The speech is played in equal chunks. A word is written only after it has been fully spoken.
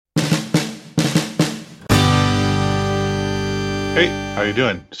Hey, how you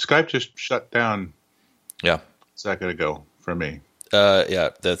doing? Skype just shut down Yeah. a second ago for me. Yeah,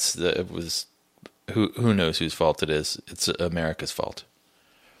 it was who knows whose fault it is. It's America's fault.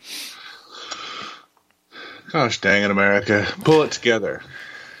 Gosh dang it, America. Pull it together.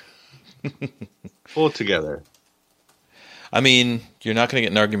 Pull it together. I mean, you're not going to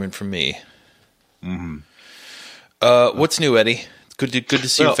get an argument from me. What's new, Eddie? Good to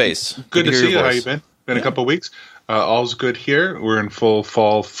see your face. Good to hear see your you. How voice. you been? Been a couple of weeks. All's good here. We're in full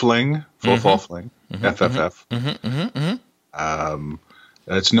fall fling. Fall fling. FFF.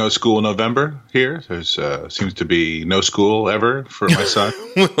 It's no school November here. There's seems to be no school ever for my son.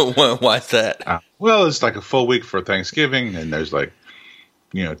 Why's that? Well, it's like a full week for Thanksgiving, and there's like,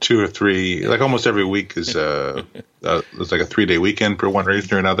 2 or 3, like almost every week is it's like a 3-day weekend for one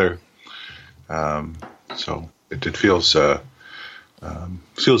reason or another. So it feels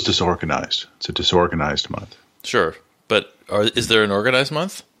disorganized. It's a disorganized month. Sure, but is there an organized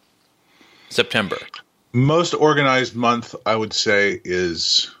month? September. Most organized month, I would say,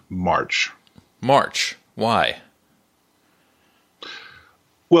 is March. March. Why?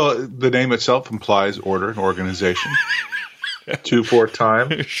 Well, the name itself implies order and organization. 2, 4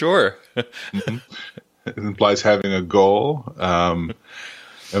 time. Sure. It implies having a goal.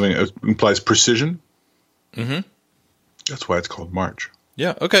 It implies precision. Mm-hmm. That's why it's called March.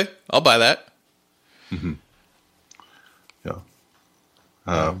 Yeah. Okay. I'll buy that.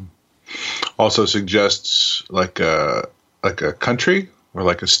 Yeah. Also suggests like a country or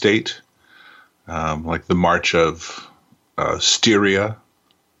like a state, like the March of Styria,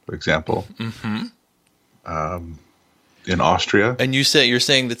 for example. In Austria. And you're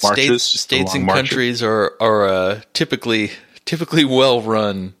saying that Marches, states and long marches. countries are typically well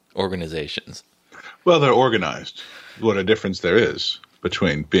run organizations. Well, they're organized. What a difference there is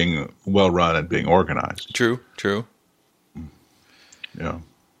between being well run and being organized. True. Yeah.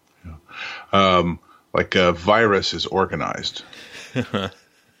 Like a virus is organized, but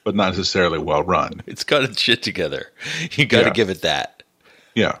not necessarily well run. It's got its shit together. You got to give it that.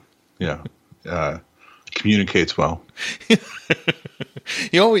 Yeah. Communicates well.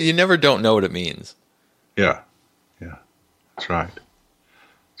 You never don't know what it means. Yeah. That's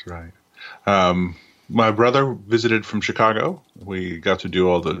right. My brother visited from Chicago. We got to do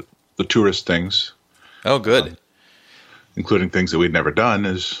all the tourist things, Oh, good. including things that we'd never done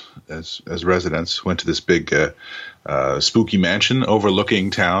as residents. Went to this big spooky mansion overlooking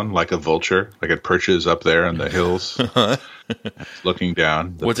town like a vulture, like it perches up there in the hills, looking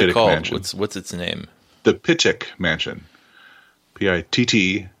down. The What's it Pittick called? Mansion. What's its name? The Pittick Mansion.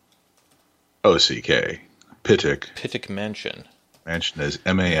 Pittock. Pittick. Pittock Mansion. Mansion is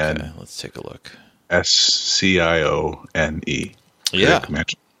MAN. Okay, let's take a look. SCIONE. Yeah. Pittick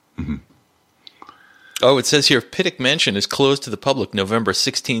Mansion. Oh, it says here Pittock Mansion is closed to the public November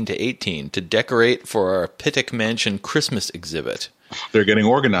 16 to 18 to decorate for our Pittock Mansion Christmas exhibit. They're getting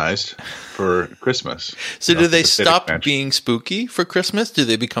organized for Christmas. So do they the Pittick stop Mansion. being spooky for Christmas? Do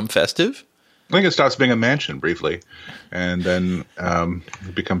they become festive? I think it stops being a mansion briefly, and then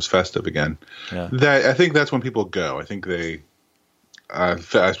it becomes festive again. Yeah. I think that's when people go. I think they, I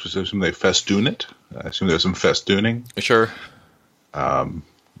assume they festoon it. I assume there's some festooning, Sure.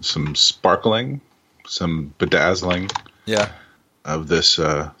 some sparkling, some bedazzling Yeah. of this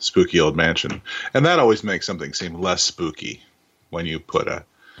spooky old mansion. And that always makes something seem less spooky when you put a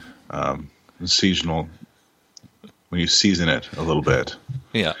seasonal, when you season it a little bit.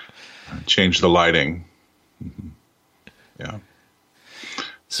 Yeah. Change the lighting. Yeah.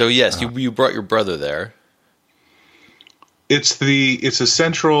 So yes, you brought your brother there. It's a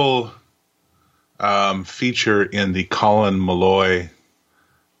central feature in the Colin Malloy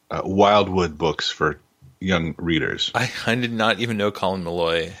Wildwood books for young readers. I did not even know Colin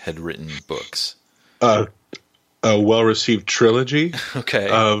Malloy had written books. A well-received trilogy Okay.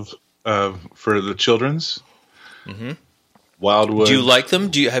 for the children's. Mm-hmm. Wildwood. Do you like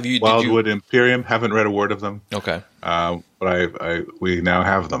them? Wildwood Imperium. Haven't read a word of them. Okay. But we now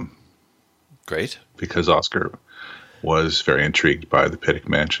have them Great. because Oscar was very intrigued by the Pittock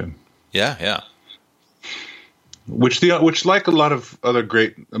Mansion. Yeah. Which like a lot of other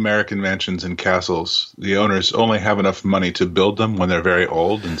great American mansions and castles, the owners only have enough money to build them when they're very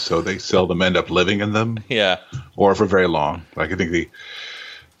old, and so they seldom end up living in them, Yeah. or for very long. Like I think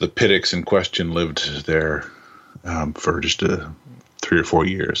the Pittocks in question lived there for just 3 or 4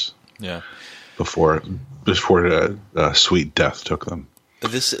 years Yeah. before sweet death took them.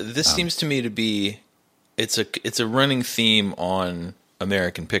 This seems to me to be it's a running theme on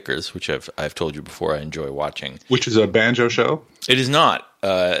American Pickers, which I've told you before I enjoy watching. Which is a banjo show? It is not.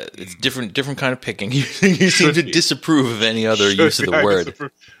 It's different kind of picking. You seem to disapprove of any other use of the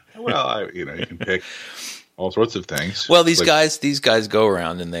word. Well, you can pick all sorts of things. Well, these guys go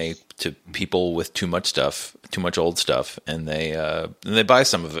around and to people with too much old stuff, and they buy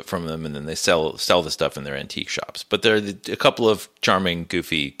some of it from them, and then they sell the stuff in their antique shops. But they're a couple of charming,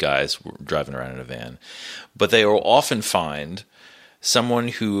 goofy guys driving around in a van. But they will often find someone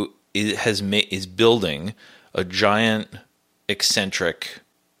who is building a giant, eccentric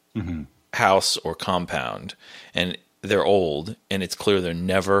house or compound, and they're old, and it's clear they're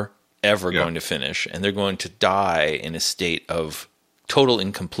never ever going to finish, and they're going to die in a state of total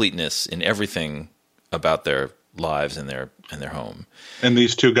incompleteness in everything about their lives and their home. And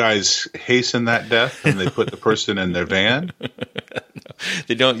these two guys hasten that death, and they put the person in their van.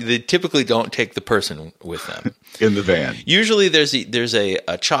 They don't. They typically don't take the person with them in the van. Usually, there's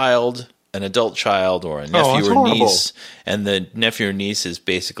a child, an adult child, or a nephew or niece, and the nephew or niece is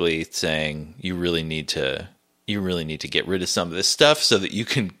basically saying, "You really need to get rid of some of this stuff so that you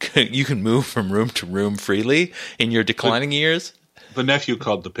can move from room to room freely in your declining years." The nephew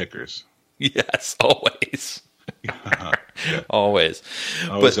called the Pickers. Yes, always. Always.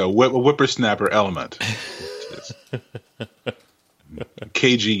 It's a whippersnapper element.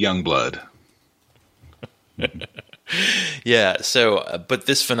 Cagey young blood. Yeah, so, but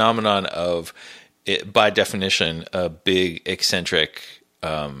this phenomenon of, by definition, a big eccentric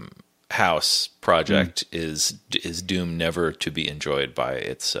house project is doomed never to be enjoyed by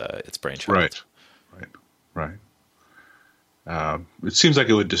its brainchild. Right. It seems like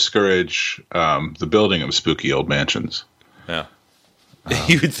it would discourage the building of spooky old mansions. Yeah,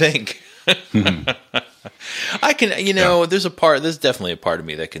 you would think. I can, there's definitely a part of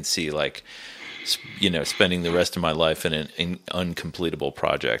me that can see, like, spending the rest of my life in an uncompletable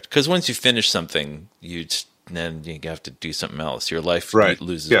project. Because once you finish something, then you have to do something else. Your life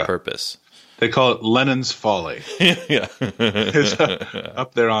loses purpose. They call it Lennon's Folly. Yeah, it's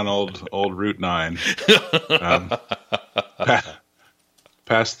up there on old Route 9.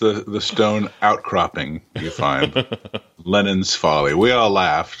 Past the stone outcropping, you find Lennon's Folly. We all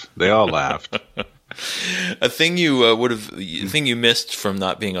laughed. They all laughed. A thing you missed from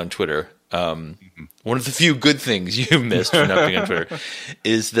not being on Twitter. One of the few good things you missed from not being on Twitter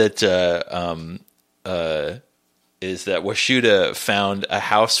is that Washuta found a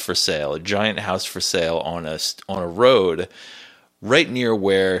house for sale, a giant house for sale on a road right near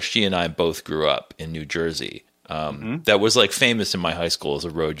where she and I both grew up in New Jersey. That was like famous in my high school as a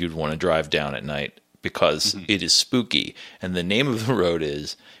road you'd want to drive down at night because it is spooky. And the name of the road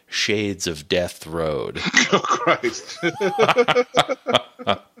is Shades of Death Road. Oh, Christ.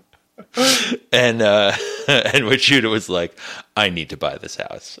 And Washuta was like, I need to buy this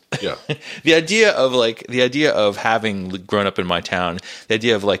house. Yeah. The idea of having grown up in my town, the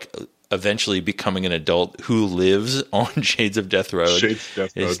idea of like eventually becoming an adult who lives on Shades of Death Road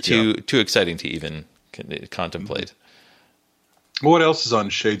is too exciting to even contemplate. Well, what else is on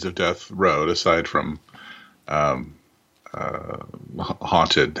Shades of Death Road aside from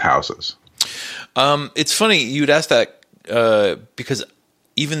haunted houses? It's funny you'd ask that because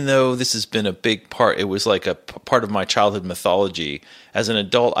even though this has been a big part, it was like a part of my childhood mythology. As an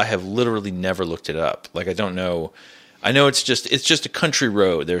adult, I have literally never looked it up. Like, I don't know. I know it's just a country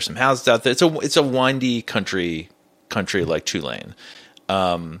road. There's some houses out there. It's a windy country like Tulane,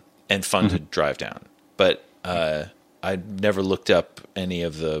 and fun to drive down. But I never looked up any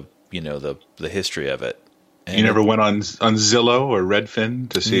of the the history of it. And you never went on Zillow or Redfin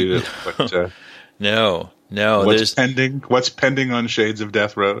to see what? No. What's pending? What's pending on Shades of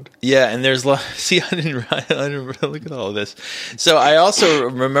Death Road? Yeah, and there's see, I didn't look at all of this. So I also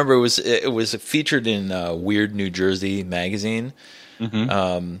remember it was featured in Weird New Jersey magazine,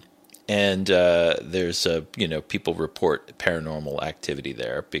 and there's people report paranormal activity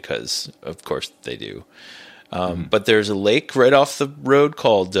there because of course they do. But there's a lake right off the road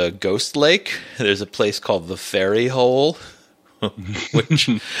called Ghost Lake. There's a place called the Ferry Hole, which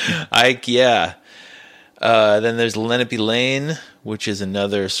then there's Lenape Lane, which is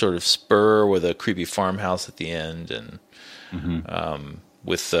another sort of spur with a creepy farmhouse at the end, and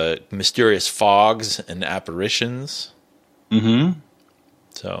with mysterious fogs and apparitions.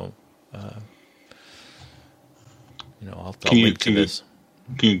 So, I'll link to this.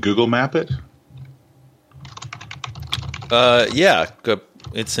 Can you Google map it? Yeah,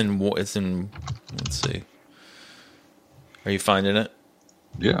 it's in. Let's see. Are you finding it?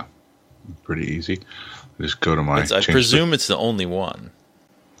 Yeah, pretty easy. Just go to my. I presume it's the only one.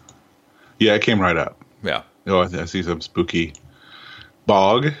 Yeah, it came right up. Yeah. Oh, I see some spooky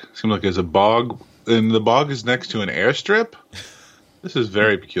bog. Seems like there's a bog, and the bog is next to an airstrip. This is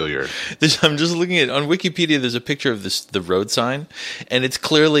very peculiar. I'm just looking at on Wikipedia. There's a picture of the road sign, and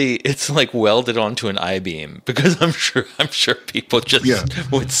it's like welded onto an I-beam because I'm sure people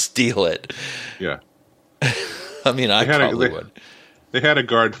just would steal it. Yeah, I mean, I probably would. They had a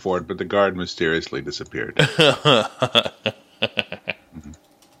guard for it, but the guard mysteriously disappeared.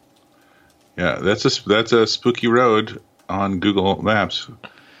 Yeah, that's a spooky road on Google Maps.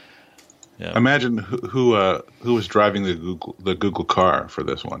 Yeah. Imagine who was driving the Google car for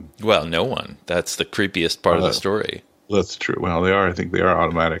this one. Well, no one. That's the creepiest part of the story. That's true. Well, they are. I think they are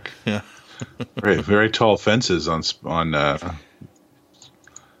automatic. Yeah. Very, very tall fences on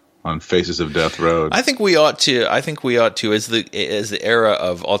Faces of Death Road. I think we ought to, as the era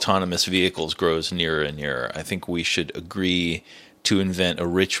of autonomous vehicles grows nearer and nearer, I think we should agree to invent a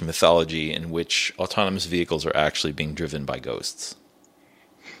rich mythology in which autonomous vehicles are actually being driven by ghosts.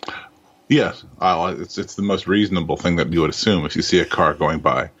 Yes, it's the most reasonable thing that you would assume if you see a car going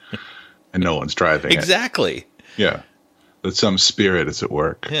by and no one's driving exactly. it. Yeah, that some spirit is at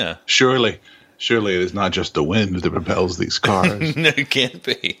work. Yeah, surely it is not just the wind that propels these cars. No, it can't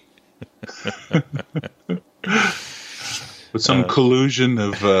be. With some collusion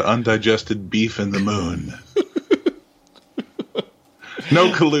of undigested beef and the moon.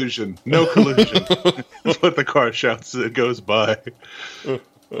 No collusion. That's what the car shouts as it goes by.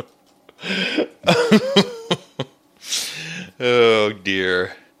 Oh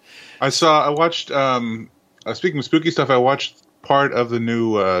dear. I watched speaking of spooky stuff, I watched part of the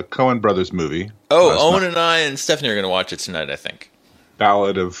new Coen Brothers movie. Oh, Owen and I and Stephanie are going to watch it tonight, I think.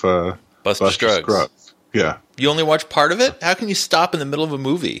 Ballad of Buster Scruggs. Yeah. You only watch part of it? How can you stop in the middle of a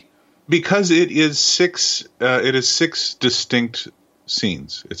movie? Because it is six distinct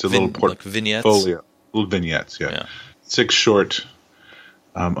scenes. It's a little like vignettes. Little vignettes, yeah. 6 short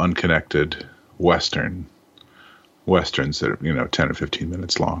unconnected westerns that are 10 or 15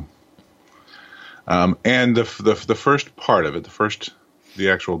 minutes long. And the first part of it, the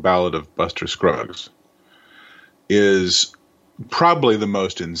actual Ballad of Buster Scruggs, is probably the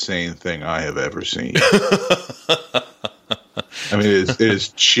most insane thing I have ever seen. I mean, it is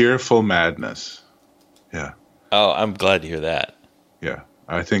cheerful madness. Yeah. Oh, I'm glad to hear that. Yeah,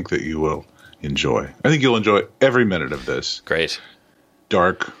 I think that you will enjoy. I think you'll enjoy every minute of this. Great.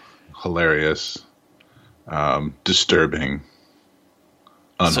 Dark, hilarious, disturbing,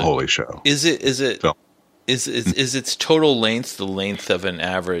 unholy show. Is it film. Is its total length the length of an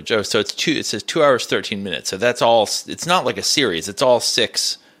average? Oh, so it says 2 hours 13 minutes. So that's all. It's not like a series. It's all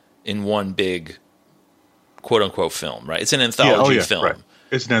 6 in one big quote unquote film, right? It's an anthology film. Right.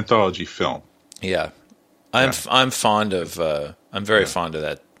 It's an anthology film. Yeah, I'm fond of. I'm very fond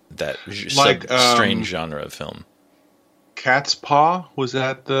of that strange genre of film. Cat's Paw, was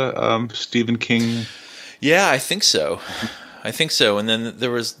that the Stephen King? Yeah, I think so. And then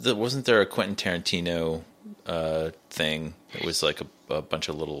wasn't there a Quentin Tarantino thing? It was like a bunch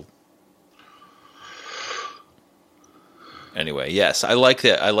of little. Anyway, yes, I like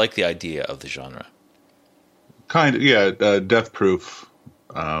that. I like the idea of the genre. Kind of, yeah. Death Proof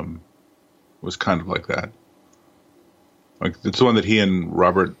was kind of like that. Like it's the one that he and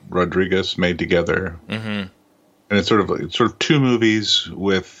Robert Rodriguez made together, and it's sort of 2 movies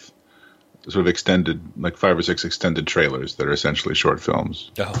with sort of extended, like 5 or 6 extended trailers that are essentially short films.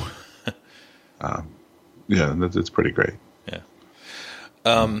 Oh, yeah, it's pretty great. Yeah.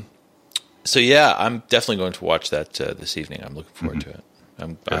 So yeah, I'm definitely going to watch that this evening. I'm looking forward to it.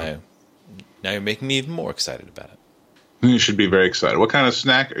 Now you're making me even more excited about it. You should be very excited. What kind of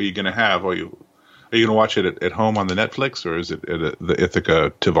snack are you going to have? Are you going to watch it at home on the Netflix, or is it at the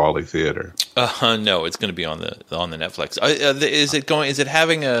Ithaca Tivoli Theater? No, it's going to be on the Netflix. Is it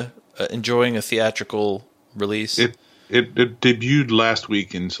having enjoying a theatrical release? It debuted last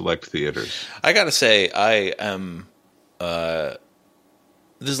week in select theaters. I got to say, I am.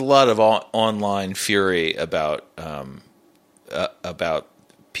 There's a lot of online fury about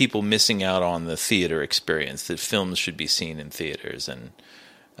people missing out on the theater experience. That films should be seen in theaters, and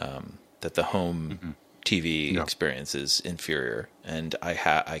that the home TV experience is inferior. And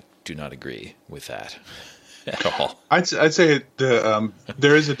I do not agree with that at all. I'd say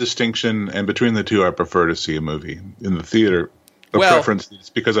there is a distinction, and between the two, I prefer to see a movie in the theater. Preference is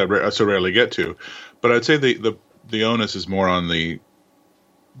because I so rarely get to, but I'd say the onus is more on the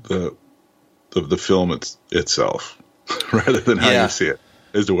film itself rather than how you see it,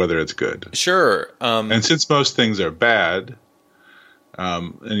 as to whether it's good. Sure. And since most things are bad,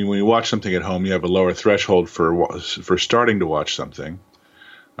 and when you watch something at home, you have a lower threshold for starting to watch something.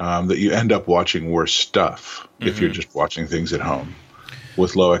 That you end up watching worse stuff if you're just watching things at home.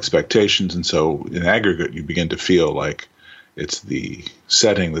 with low expectations, and so in aggregate, you begin to feel like it's the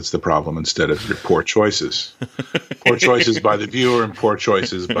setting that's the problem instead of your poor choices. Poor choices by the viewer and poor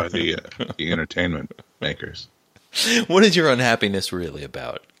choices by the entertainment makers. What is your unhappiness really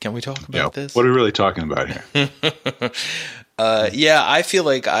about? Can we talk about this? What are we really talking about here? Yeah, I feel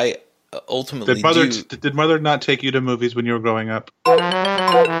like I ultimately Did Mother not take you to movies when you were growing up?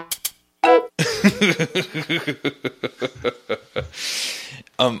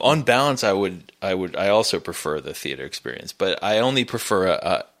 On balance, I also prefer the theater experience, but I only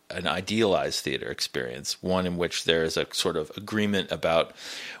prefer an idealized theater experience, one in which there is a sort of agreement about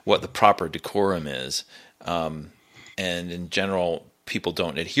what the proper decorum is, and in general, people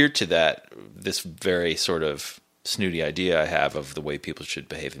don't adhere to that. This very sort of snooty idea I have of the way people should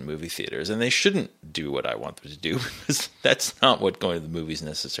behave in movie theaters, and they shouldn't do what I want them to do because that's not what going to the movies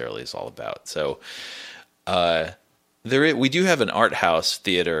necessarily is all about. So, we do have an art house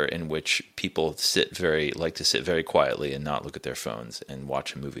theater in which people like to sit very quietly and not look at their phones and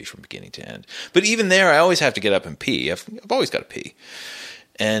watch a movie from beginning to end. But even there, I always have to get up and pee. I've always got to pee,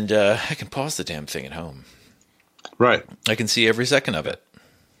 and I can pause the damn thing at home. Right. I can see every second of it.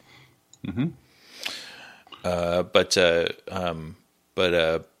 Mm-hmm.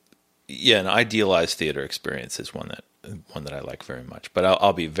 Yeah, an idealized theater experience is one that I like very much. But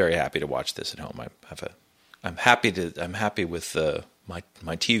I'll be very happy to watch this at home. I'm happy with my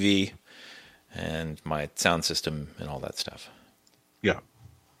TV and my sound system and all that stuff. Yeah,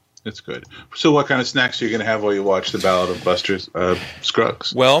 it's good. So, what kind of snacks are you going to have while you watch The Ballad of Buster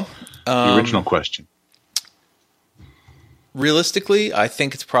Scruggs? Well, the original question. Realistically, I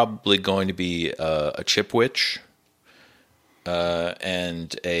think it's probably going to be a Chipwich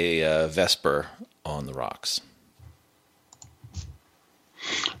and a Vesper on the rocks.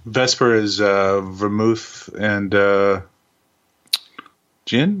 Vesper is vermouth and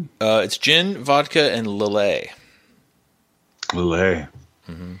gin? It's gin, vodka, and Lillet. Lillet.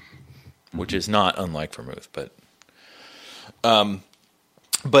 Mm-hmm. Which is not unlike vermouth, but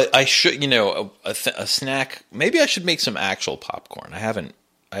I should, a snack. Maybe I should make some actual popcorn. I haven't.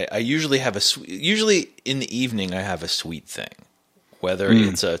 I usually have usually in the evening I have a sweet thing, whether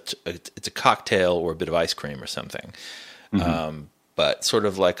it's a cocktail or a bit of ice cream or something. Mm-hmm. But sort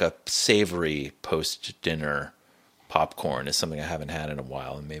of like a savory post-dinner popcorn is something I haven't had in a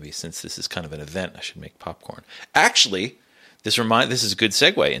while, and maybe since this is kind of an event, I should make popcorn. Actually, this is a good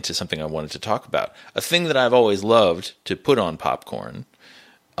segue into something I wanted to talk about. A thing that I've always loved to put on popcorn,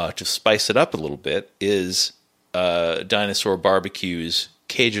 to spice it up a little bit, is Dinosaur Barbecue's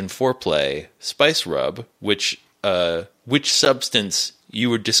Cajun Foreplay Spice Rub, which substance you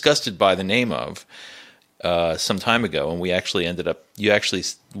were disgusted by the name of some time ago, and you actually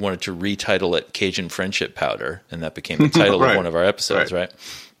wanted to retitle it Cajun Friendship Powder, and that became the title right. of one of our episodes, right?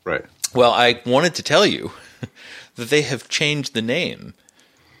 Right. Well, I wanted to tell you that they have changed the name.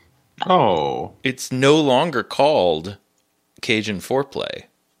 Oh. It's no longer called Cajun Foreplay,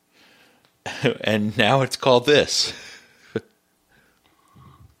 and now it's called this.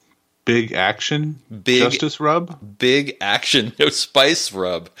 Big Action? Justice Rub? Big Action, no Spice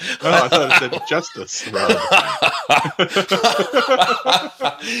Rub. Oh, I thought it said Justice Rub.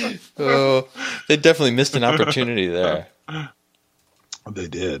 Oh, they definitely missed an opportunity there. They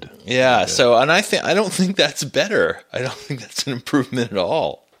did. Yeah, so, and I don't think that's better. I don't think that's an improvement at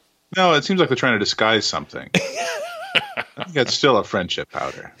all. No, it seems like they're trying to disguise something. I think it's still a friendship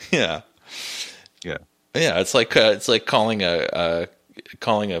powder. Yeah. Yeah. Yeah, it's like calling a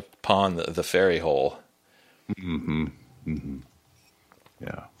pond the fairy hole. Mm-hmm. Mm-hmm.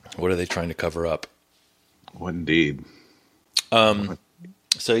 Yeah. What are they trying to cover up? What indeed?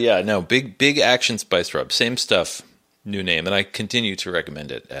 So yeah, no, big Action Spice Rub, same stuff, new name, and I continue to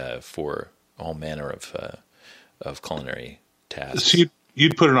recommend it for all manner of culinary tasks. So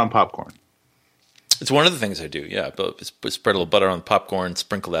you'd put it on popcorn. It's one of the things I do. Yeah, but spread a little butter on the popcorn,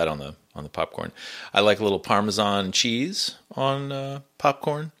 sprinkle that on the popcorn. I like a little Parmesan cheese on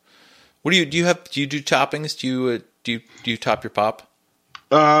popcorn. What do you do? Do you do toppings? Do you top your pop?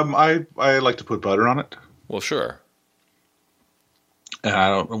 I like to put butter on it. Well, sure. And I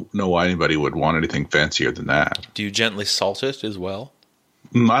don't know why anybody would want anything fancier than that. Do you gently salt it as well?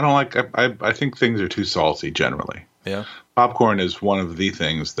 I don't like. I think things are too salty generally. Yeah. Popcorn is one of the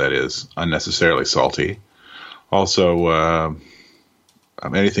things that is unnecessarily salty. Also,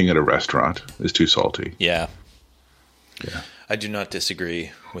 anything at a restaurant is too salty. Yeah. Yeah. I do not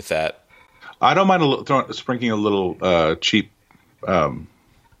disagree with that. I don't mind sprinkling a little cheap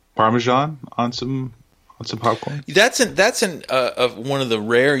Parmesan on some popcorn. That's one of the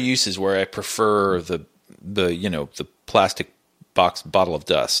rare uses where I prefer the plastic bottle of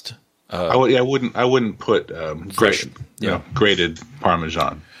dust. I wouldn't put Fresh, grated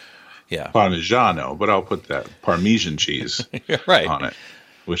Parmesan. Yeah. Parmigiano, but I'll put that Parmesan cheese Right. on it,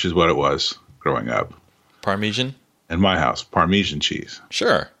 which is what it was growing up. Parmesan? In my house, Parmesan cheese.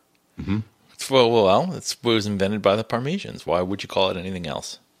 Sure. Mm-hmm. Well, it was invented by the Parmesans. Why would you call it anything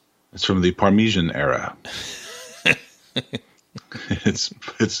else? It's from the Parmesan era. It's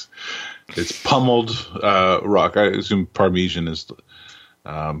pummeled rock. I assume Parmesan is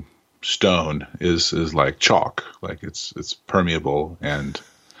stone is like chalk, like it's permeable and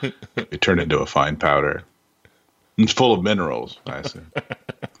it turned into a fine powder. It's full of minerals, I assume.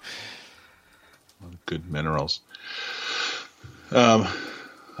 Good minerals. When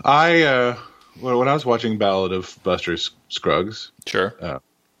I was watching Ballad of Buster Scruggs, Sure.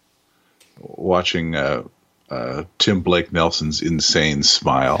 Watching Tim Blake Nelson's insane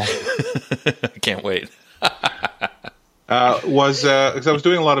smile. I can't wait. Because I was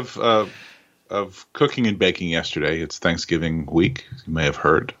doing a lot of cooking and baking yesterday. It's Thanksgiving week, you may have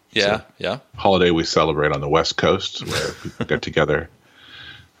heard. Yeah, it's a holiday we celebrate on the West Coast, where people get together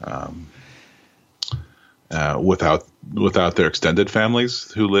without their extended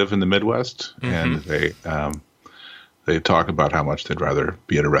families who live in the Midwest, and they talk about how much they'd rather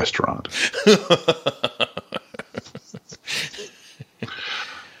be at a restaurant.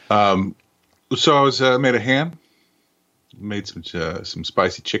 So I was made a ham, made some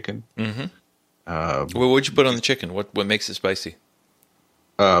spicy chicken. Mm-hmm. Well, what'd you put on the chicken? What makes it spicy?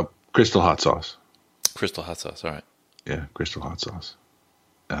 Crystal hot sauce. Crystal hot sauce. All right. Yeah, crystal hot sauce.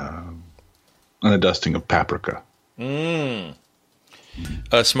 And a dusting of paprika.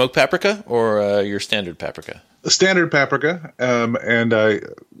 Smoked paprika or your standard paprika? Standard paprika, and I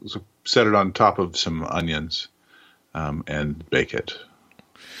set it on top of some onions and bake it.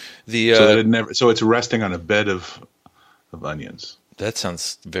 So it's resting on a bed of onions. That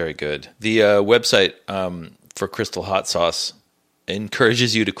sounds very good. The website for Crystal Hot Sauce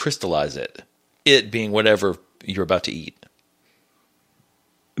encourages you to crystallize it. It being whatever you're about to eat.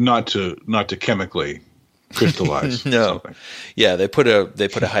 Not to chemically crystallize. No. Something. Yeah, they put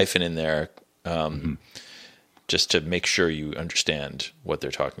a hyphen in there just to make sure you understand what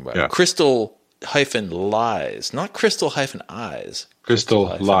they're talking about. Yeah. Crystal hyphen lies, not crystal hyphen eyes.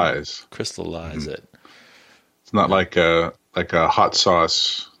 Crystal lies. Crystallize it. It's not like a hot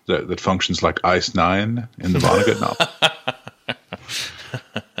sauce that functions like Ice 9 in the Vonnegut novel.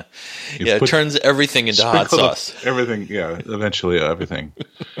 It turns everything into hot sauce. Everything, eventually everything.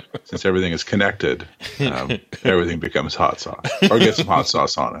 Since everything is connected, everything becomes hot sauce. Or get some hot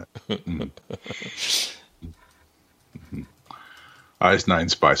sauce on it. Ice 9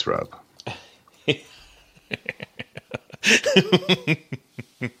 spice rub.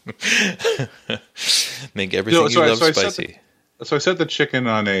 Make everything you love spicy. So I set the chicken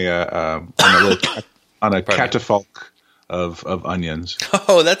on a catafalque of onions.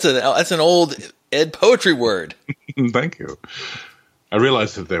 Oh, that's an old Ed poetry word. Thank you. I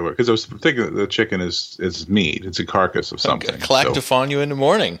realized that they were, because I was thinking that the chicken is meat. It's a carcass of something. Clack to fawn you in the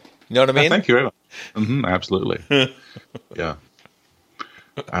morning. You know what I mean? Thank you very much. Absolutely. Yeah.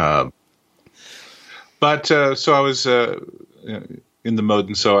 But so I was in the mode,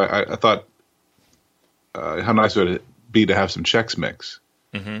 and so I thought how nice would it be to have some Chex Mix,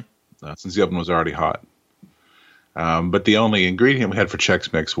 since the oven was already hot. But the only ingredient we had for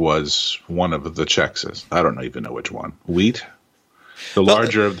Chex Mix was one of the Chexes. I don't even know which one. Wheat? The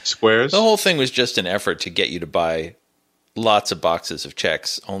larger of the squares? The whole thing was just an effort to get you to buy lots of boxes of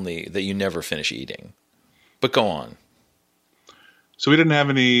Chex, only that you never finish eating. But go on. So we didn't have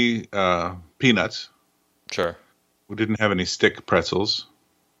any peanuts. Sure. We didn't have any stick pretzels.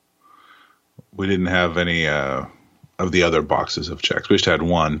 We didn't have any of the other boxes of Chex. We just had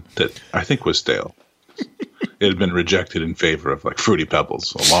one that I think was stale. It had been rejected in favor of like Fruity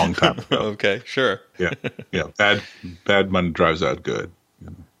Pebbles a long time ago. Okay, sure. Yeah. Bad money drives out good.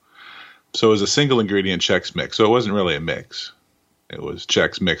 So it was a single ingredient Chex Mix. So it wasn't really a mix. It was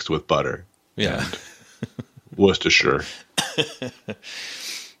Chex mixed with butter. Yeah. And Worcestershire.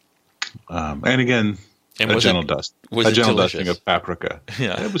 And again, a gentle dusting of paprika.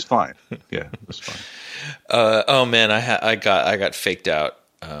 Yeah, it was fine. Yeah, it was fine. Oh man, I got faked out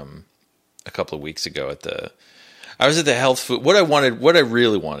a couple of weeks ago I was at the health food. What I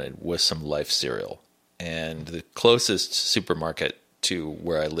really wanted was some Life cereal, and the closest supermarket to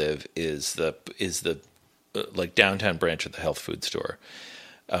where I live is the like downtown branch of the health food store.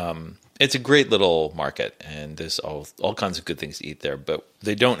 It's a great little market, and there's all kinds of good things to eat there, but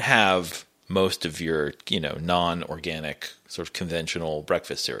they don't have most of your, non-organic sort of conventional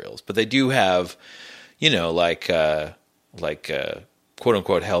breakfast cereals, but they do have, like quote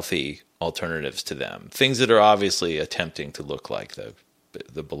unquote healthy alternatives to them. Things that are obviously attempting to look like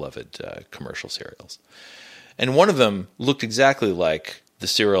the beloved commercial cereals. And one of them looked exactly like the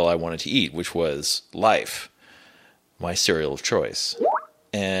cereal I wanted to eat, which was Life, my cereal of choice.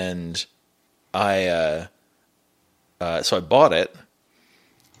 And so I bought it,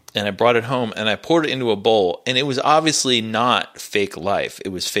 and I brought it home, and I poured it into a bowl, and it was obviously not fake Life. It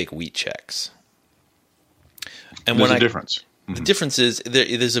was fake Wheat Chex. And There's a difference. The difference is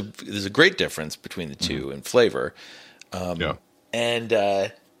there's a great difference between the two in flavor. Yeah. And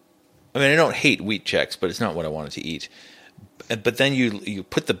I don't hate Wheat Chex, but it's not what I wanted to eat. But then you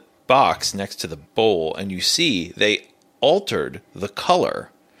put the box next to the bowl, and you see they altered the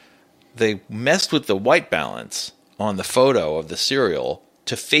color. They messed with the white balance on the photo of the cereal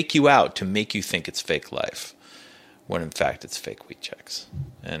to fake you out, to make you think it's fake Life, when in fact it's fake Wheat Chex.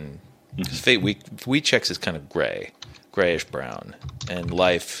 And fake Wheat Chex is kind of grayish brown, and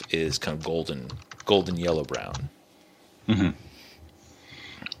Life is kind of golden yellow brown. Mm-hmm.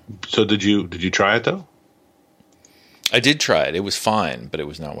 So did you try it though? I did try it. It was fine, but it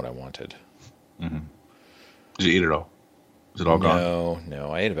was not what I wanted. Mm-hmm. Did you eat it all? Was it all gone?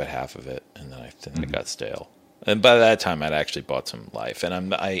 No. I ate about half of it, and then it got stale. And by that time, I'd actually bought some Life,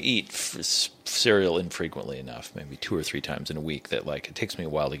 and I eat cereal infrequently enough, maybe 2 or 3 times in a week, that it takes me a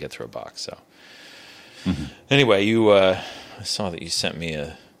while to get through a box. So anyway, I saw that you sent me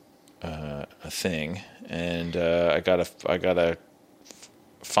a thing, and I gotta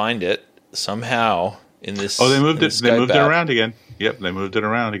find it somehow in this. Oh, they moved it. They moved it around again. Yep, they moved it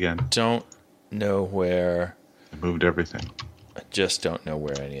around again. Don't know where. They moved everything. I just don't know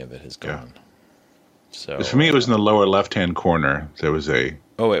where any of it has gone. Yeah. So for me, it was in the lower left-hand corner. There was a.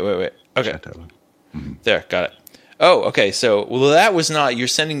 Oh wait. Okay, there, got it. Oh, okay. So that was not. You're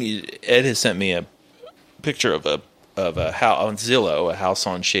sending. Ed has sent me a picture of a house on Zillow, a house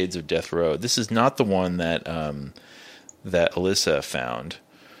on Shades of Death Road. This is not the one that that Alyssa found.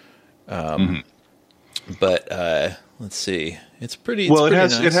 But let's see. It's pretty. Well,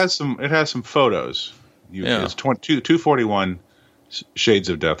 nice. It has some photos. It's 241 Shades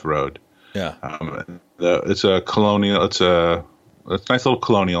of Death Road. Yeah. It's a colonial. It's a nice little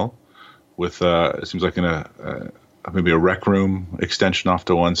colonial with it seems like maybe a rec room extension off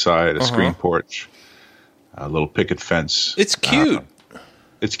to one side, a screen porch, a little picket fence. It's cute.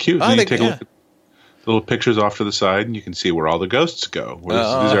 It's cute. And you take a look at little pictures off to the side, and you can see where all the ghosts go. These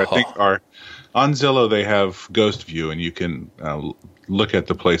are, I think, on Zillow. They have Ghost View, and you can look at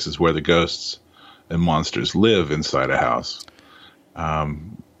the places where the ghosts and monsters live inside a house.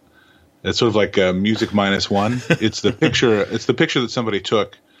 It's sort of like Music -1. It's the picture. It's the picture that somebody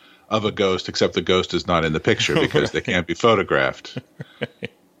took of a ghost, except the ghost is not in the picture because they can't be photographed.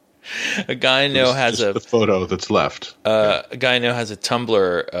 A guy I know has the photo that's left. A guy I know has a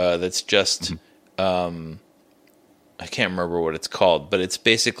Tumblr that's just. I can't remember what it's called, but it's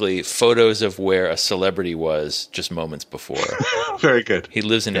basically photos of where a celebrity was just moments before. Very good. He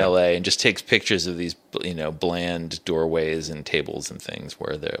lives in LA and just takes pictures of these, bland doorways and tables and things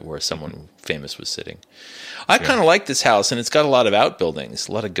where someone famous was sitting. I kind of like this house, and it's got a lot of outbuildings,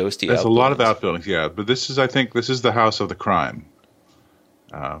 a lot of ghosty outbuildings. There's a lot of outbuildings, yeah. But I think this is the house of the crime.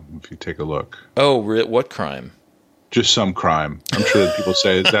 If you take a look. Oh, what crime? Just some crime. I'm sure that people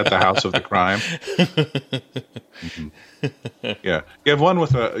say, is that the house of the crime? Yeah. You have one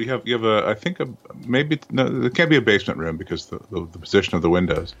with you have I think maybe, no, it can't be a basement room because the position of the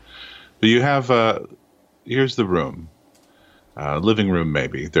windows. But you have, here's the room. Living room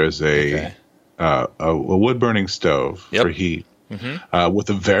maybe. There's a wood-burning stove for heat with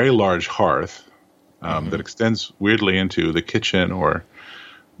a very large hearth that extends weirdly into the kitchen or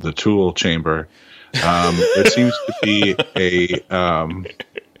the tool chamber. There seems to be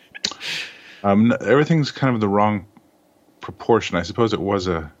everything's kind of the wrong proportion. I suppose it was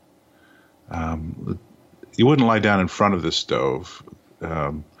you wouldn't lie down in front of the stove.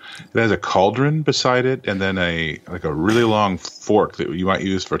 It has a cauldron beside it, and then a really long fork that you might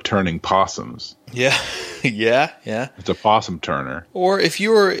use for turning possums. Yeah, yeah. It's a possum turner. Or if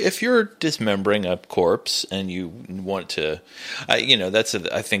you're dismembering a corpse and you want to, I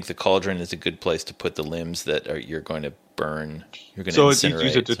think the cauldron is a good place to put the limbs that you're going to burn. You're going to incinerate. So you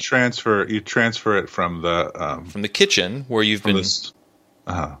use it to transfer. You transfer it from the kitchen where you've been.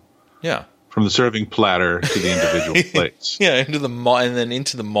 Yeah. From the serving platter to the individual plates. Yeah, into the maw, and then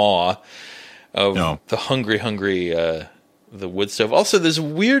into the maw of the hungry, the wood stove. Also, there's a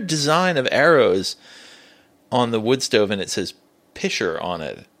weird design of arrows on the wood stove, and it says Pisher on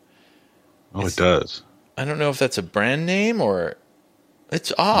it. Oh, it does. I don't know if that's a brand name or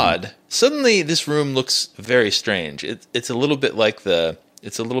It's odd. Suddenly, this room looks very strange. It's a little bit like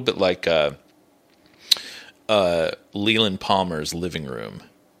Leland Palmer's living room.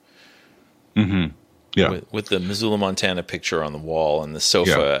 Mm-hmm. Yeah. With the Missoula, Montana picture on the wall and the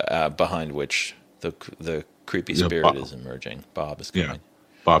sofa behind which the creepy spirit is emerging. Bob is coming. Yeah.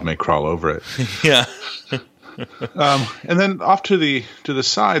 Bob may crawl over it. Yeah. And then off to the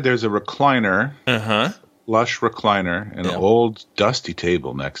side, there's a recliner. Lush recliner and an old dusty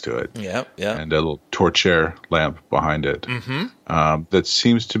table next to it. Yeah. And a little torch-air lamp behind it. That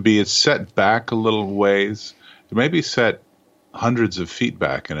seems to be, it's set back a little ways. It may be set hundreds of feet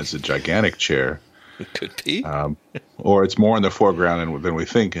back, and it's a gigantic chair. It could be. Or it's more in the foreground than we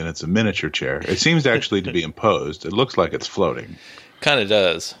think, and it's a miniature chair. It seems actually to be imposed. It looks like it's floating. Kind of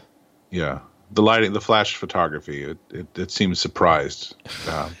does. Yeah. The lighting, the flash photography, it seems surprised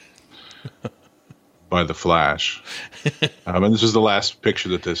by the flash. And this was the last picture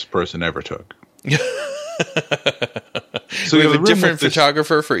that this person ever took. So we have a different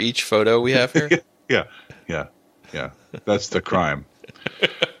photographer for each photo we have here? Yeah. That's the crime.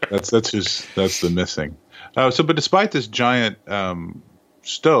 That's the missing. But despite this giant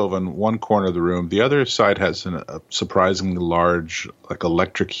stove on one corner of the room, the other side has a surprisingly large, like,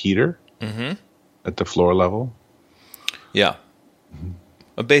 electric heater at the floor level. Yeah,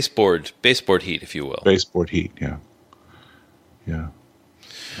 a baseboard heat, if you will. Baseboard heat, yeah.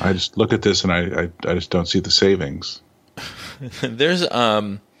 I just look at this and I just don't see the savings. There's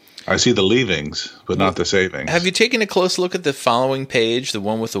I see the leavings, but not the savings. Have you taken a close look at the following page, the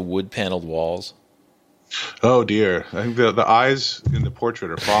one with the wood paneled walls? Oh dear! I think the eyes in the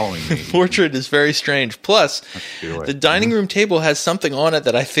portrait are following me. The portrait is very strange. Plus, the dining room table has something on it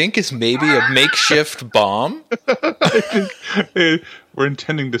that I think is maybe a makeshift bomb. I think we're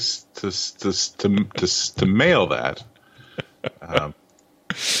intending to mail that.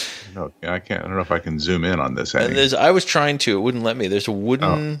 No, I can't. I don't know if I can zoom in on this. And I was trying to. It wouldn't let me. There's a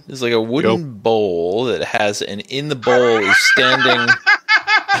wooden. There's like a wooden bowl that has, and in the bowl is standing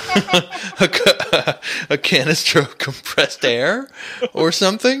a canister of compressed air or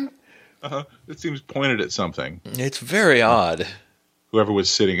something. It seems pointed at something. It's very odd. Whoever was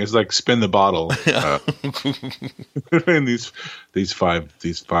sitting, it's like spin the bottle. In these five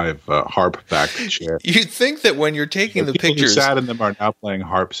harp backed chairs. You'd think that when you're taking the people pictures, who sat in them are now playing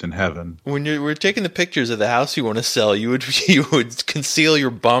harps in heaven. When we're taking the pictures of the house you want to sell, you would conceal your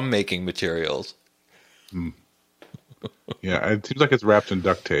bomb making materials. Yeah, it seems like it's wrapped in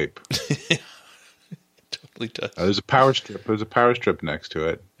duct tape. It totally does. There's a power strip. There's a power strip next to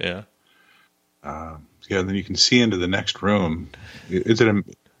it. Yeah. And then you can see into the next room. Is it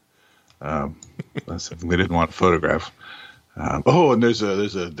that's something they didn't want to photograph. And there's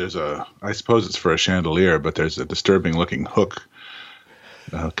a. I suppose it's for a chandelier, but there's a disturbing looking hook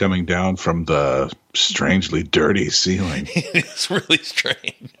coming down from the strangely dirty ceiling. It's really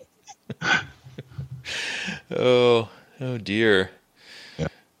strange. Oh dear.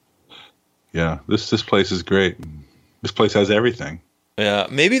 Yeah. This place is great. This place has everything. Yeah,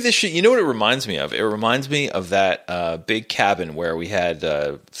 maybe this should. You know what it reminds me of? It reminds me of that big cabin where we had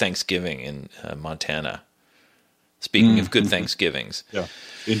Thanksgiving in Montana. Speaking of good Thanksgivings, yeah,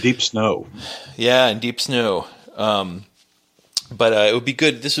 in deep snow. Yeah, in deep snow. But it would be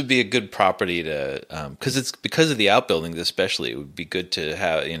good. This would be a good property to because of the outbuildings, especially. It would be good to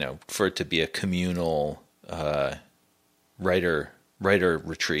have for it to be a communal writer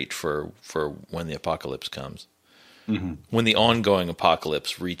retreat for when the apocalypse comes. Mm-hmm. When the ongoing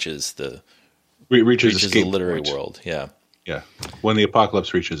apocalypse reaches the literary point. World, yeah. When the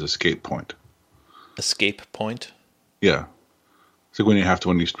apocalypse reaches escape point. Escape point. Yeah, it's like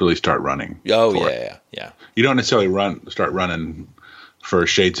when you really start running. Oh yeah. You don't necessarily start running for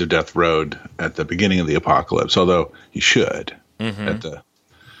Shades of Death Road at the beginning of the apocalypse, although you should. Mm-hmm.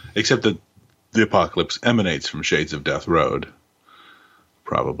 Except that the apocalypse emanates from Shades of Death Road,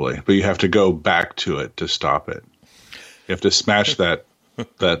 probably, but you have to go back to it to stop it. You have to smash that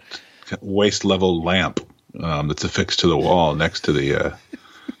waist level lamp that's affixed to the wall next to the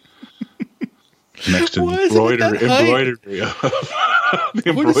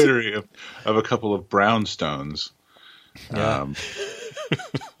embroidery of a couple of brownstones. Yeah.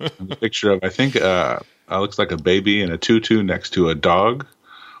 The picture of, I think, looks like a baby in a tutu next to a dog,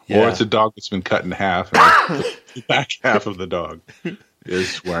 or it's a dog that's been cut in half, and the back half of the dog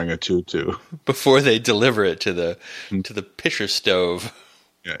is wearing a tutu before they deliver it to the pitcher stove.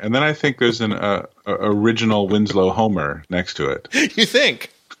 Yeah, and then I think there's an original Winslow Homer next to it. You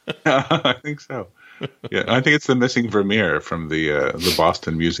think? I think so. Yeah, I think it's the missing Vermeer from the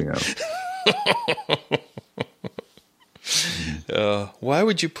Boston Museum. Why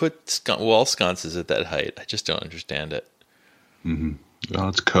would you put wall sconces at that height? I just don't understand it. Well,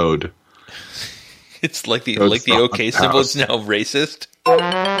 it's code. It's like the Code's not OK symbol is now racist.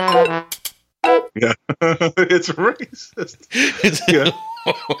 Yeah, it's racist. Yeah.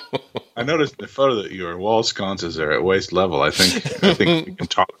 I noticed in the photo that your wall sconces are at waist level. I think we can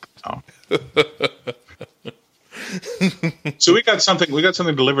talk now. So we got something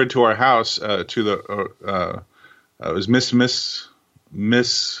delivered to our house. It was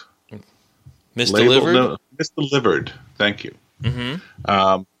misdelivered. Thank you.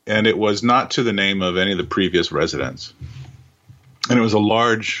 Mm-hmm. And it was not to the name of any of the previous residents. And it was a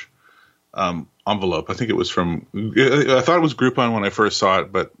large envelope. I think it was from. I thought it was Groupon when I first saw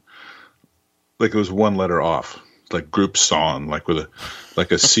it, but like it was one letter off, like Group Song, like with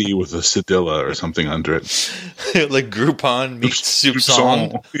a C with a cedilla or something under it. Like Groupon meets Soup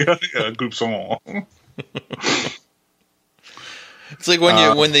Song. Yeah, Group Song. It's like when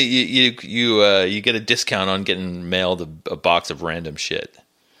you get a discount on getting mailed a box of random shit.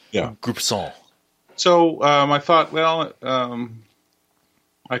 Yeah, Group Song. So I thought, well,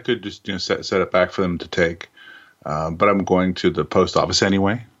 I could just set it back for them to take, but I'm going to the post office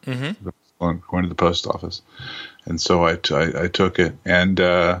anyway. Mm-hmm. Going to the post office, and so I took it, and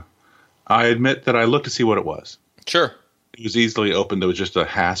I admit that I looked to see what it was. Sure, it was easily opened. There was just a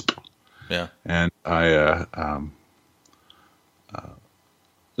hasp. Yeah, and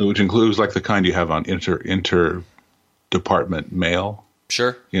which includes like the kind you have on inter-department mail.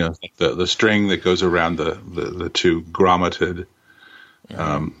 Sure, like the string that goes around the two grommeted.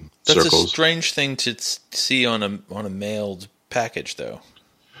 That's circles. A strange thing to see on a mailed package, though.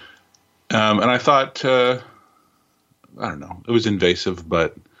 And I thought, I don't know, it was invasive,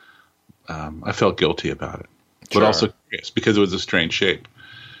 but I felt guilty about it. Sure. But also curious because it was a strange shape.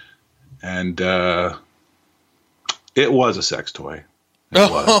 And it was a sex toy.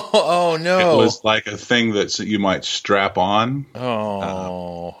 Oh, no. It was like a thing that you might strap on.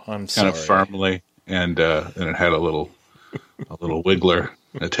 Oh, I'm sorry. Kind of firmly, and it had a little wiggler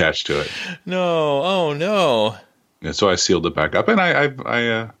attached to it. No, oh no. And so I sealed it back up, and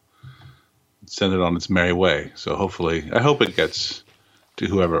I sent it on its merry way. So I hope it gets to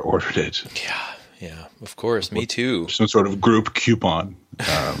whoever ordered it. Yeah, of course. Me too. Some sort of group coupon.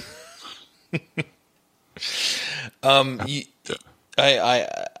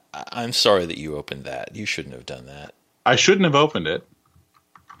 I'm sorry that you opened that. You shouldn't have done that. I shouldn't have opened it.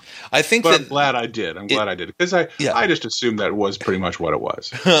 I think but I'm glad I did. Because I just assumed that was pretty much what it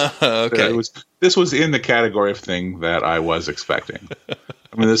was. Okay. This was in the category of thing that I was expecting.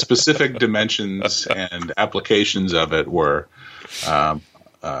 I mean, the specific dimensions and applications of it were, that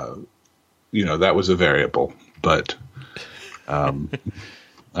was a variable. But I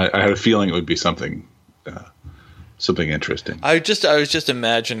had a feeling it would be something interesting. I was just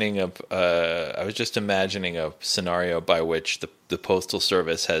imagining a scenario by which the Postal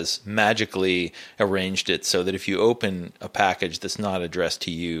Service has magically arranged it so that if you open a package that's not addressed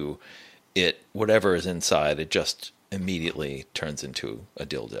to you, whatever is inside, it just immediately turns into a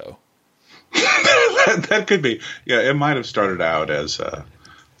dildo. that could be. Yeah, it might have started out as I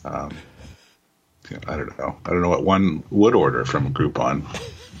don't know. I don't know what one would order from a Groupon.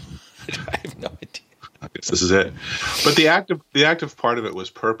 I have no idea. I guess this is it. But the active part of it was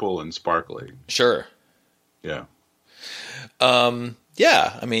purple and sparkly. Sure. Yeah.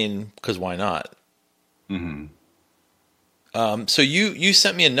 Yeah. I mean, because why not? Mm-hmm. So you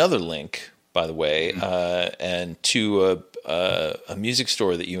sent me another link, by the way, and to a music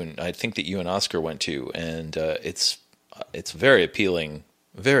store that I think you and Oscar went to, and it's very appealing.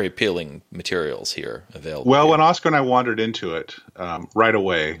 Very appealing materials here available. Well, when Oscar and I wandered into it, right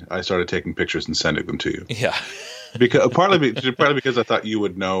away I started taking pictures and sending them to you. Yeah, partly because I thought you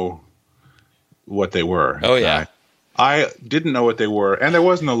would know what they were. Oh yeah, I didn't know what they were, and there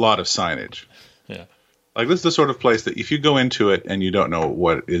wasn't a lot of signage. Yeah, like this is the sort of place that if you go into it and you don't know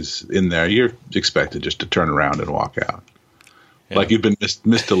what is in there, you're expected just to turn around and walk out, like you've been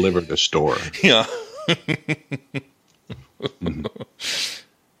misdelivered a store. Yeah. Mm-hmm.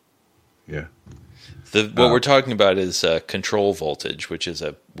 Yeah. What we're talking about is Control Voltage, which is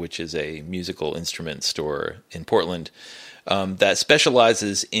a musical instrument store in Portland that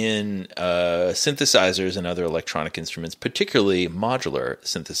specializes in synthesizers and other electronic instruments, particularly modular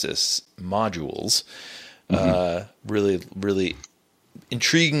synthesis modules. Mm-hmm. Really, really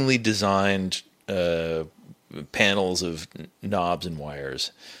intriguingly designed panels of knobs and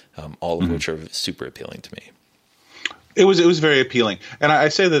wires, all of which are super appealing to me. It was very appealing, and I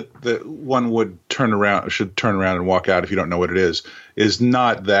say that one should turn around and walk out if you don't know what it is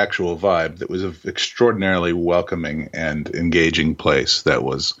not the actual vibe. That was an extraordinarily welcoming and engaging place that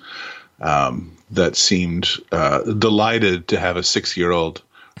seemed delighted to have a 6-year-old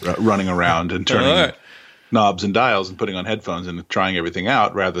running around and turning knobs and dials and putting on headphones and trying everything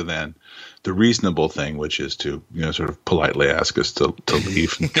out, rather than the reasonable thing, which is to sort of politely ask us to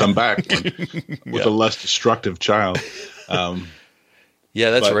leave and come back with a less destructive child.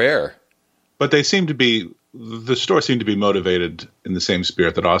 That's rare. But the store seemed to be motivated in the same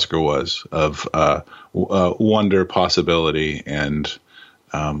spirit that Oscar was, of wonder, possibility, and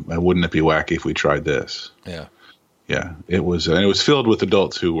wouldn't it be wacky if we tried this? Yeah. Yeah, it was filled with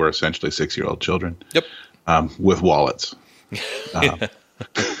adults who were essentially 6-year-old children. Yep. With wallets.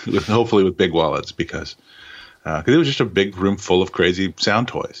 Hopefully with big wallets, because it was just a big room full of crazy sound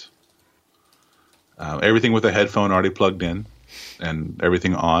toys. Everything with a headphone already plugged in, and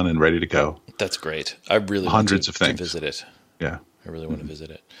everything on and ready to go. That's great. I really hundreds want of things to visit it. Yeah, I really want to visit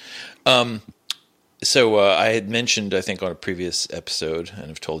it. So I had mentioned, I think, on a previous episode,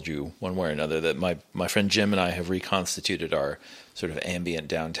 and I've told you one way or another, that my friend Jim and I have reconstituted our sort of ambient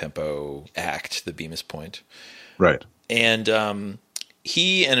down-tempo act, the Bemis Point. Right. And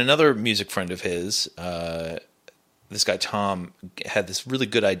he and another music friend of his, this guy Tom, had this really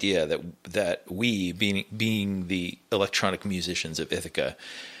good idea that we, being the electronic musicians of Ithaca,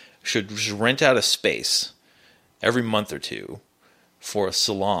 should just rent out a space every month or two for a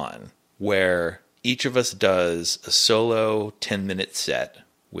salon where each of us does a solo 10-minute set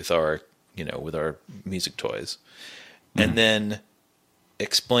with our music toys, and then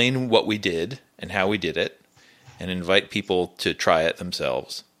explain what we did and how we did it, and invite people to try it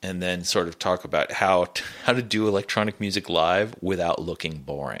themselves, and then sort of talk about how to do electronic music live without looking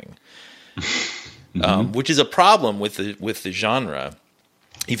boring, which is a problem with the genre.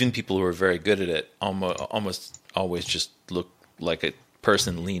 Even people who are very good at it almost always just look like a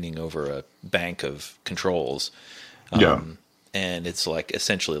person leaning over a bank of controls. And it's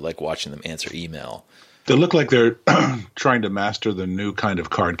essentially like watching them answer email. They look like they're trying to master the new kind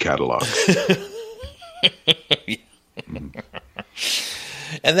of card catalog.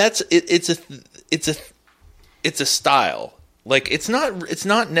 And that's it. It's a style. Like it's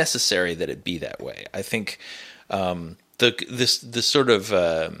not necessary that it be that way. I think the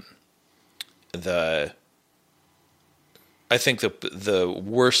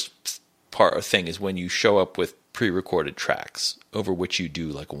worst part or thing is when you show up with pre-recorded tracks over which you do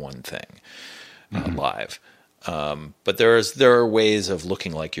like one thing live. But there are ways of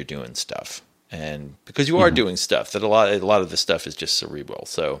looking like you're doing stuff, and because you are doing stuff, that a lot of the stuff is just cerebral.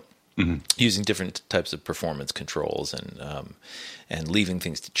 So using different types of performance controls and leaving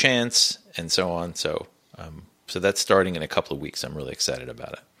things to chance and so on. So that's starting in a couple of weeks. I'm really excited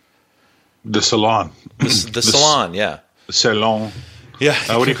about it. The salon. The salon, yeah. The salon. Yeah.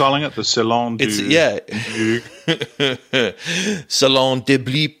 What are you calling it? The salon du... Salon de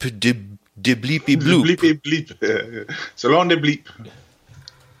bleep, de bleepy bloop. Bleepy bleep. Salon de bleep.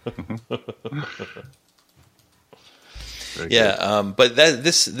 Yeah, but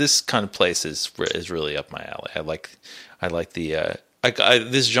this kind of place is really up my alley. I like the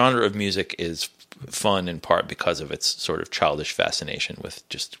this genre of music is fun in part because of its sort of childish fascination with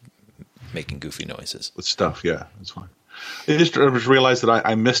just making goofy noises. With stuff, yeah, that's fine. I just realized that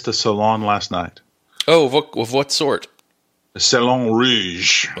I missed a salon last night. Oh, of what sort? A Salon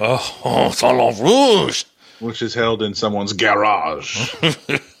Rouge. Oh, Salon Rouge! Which is held in someone's garage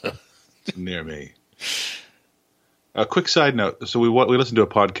near me. A quick side note. So we listened to a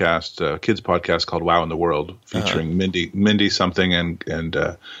podcast, a kids podcast called Wow in the World, featuring Mindy something and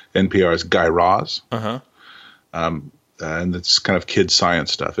NPR's Guy Raz. And it's kind of kids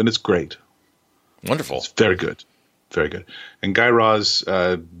science stuff, and it's great. Wonderful. It's very good. Very good. And Guy Raz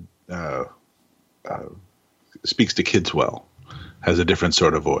speaks to kids well, has a different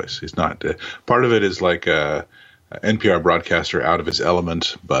sort of voice. He's not part of it is like a NPR broadcaster out of his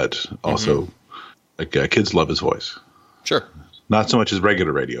element, but also like kids love his voice. Sure. Not so much his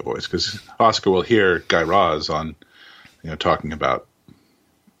regular radio voice, because Oscar will hear Guy Raz on, talking about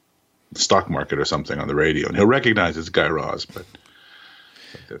the stock market or something on the radio, and he'll recognize it's Guy Raz. But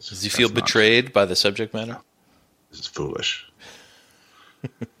does he feel betrayed by the subject matter? This is foolish.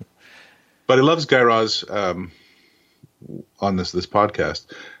 But he loves Guy Raz on this podcast,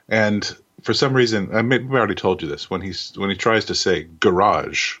 and for some reason, I already told you this. When he tries to say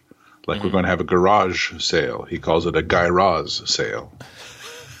garage, like we're going to have a garage sale, he calls it a Guy Raz sale.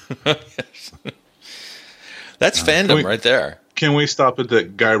 That's fandom right there. Can we stop at the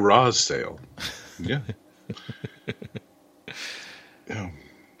Guy Raz sale? Yeah. Yeah,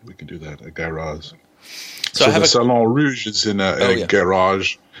 we can do that. A garage. So The Salon Rouge is in a yeah.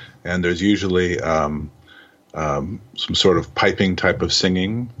 garage, and there's usually some sort of piping type of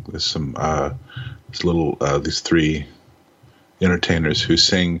singing. There's some these three entertainers who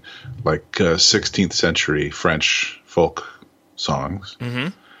sing like 16th century French folk songs. Mm-hmm.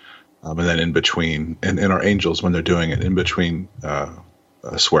 And then in between, and our angels, when they're doing it, in between,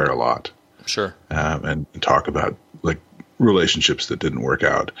 swear a lot. Sure. And talk about like relationships that didn't work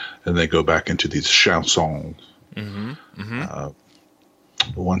out. And they go back into these chansons. Mm-hmm. Mm-hmm.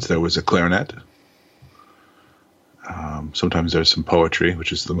 Once there was a clarinet. Sometimes there's some poetry,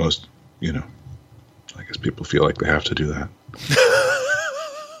 which is the most, I guess people feel like they have to do that.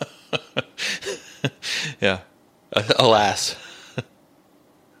 Yeah. Alas.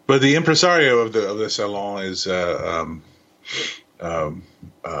 But the impresario of the salon is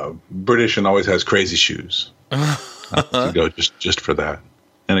British and always has crazy shoes. To go just for that,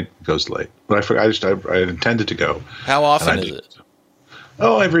 and it goes late. But I intended to go. How often is it?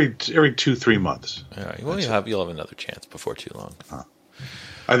 Oh, every 2-3 months. All right. Well, you'll have another chance before too long.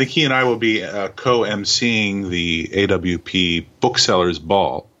 I think he and I will be co-emceeing the AWP Booksellers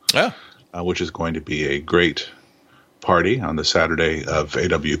Ball, which is going to be a great party on the Saturday of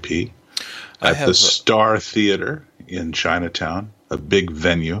AWP at the Star Theater in Chinatown, a big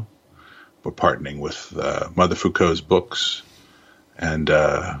venue. We're partnering with Mother Foucault's books and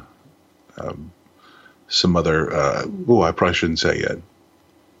some other. I probably shouldn't say yet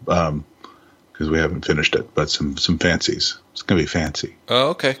because we haven't finished it. But some fancies. It's going to be fancy. Oh,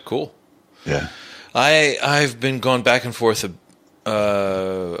 okay, cool. Yeah, I've been going back and forth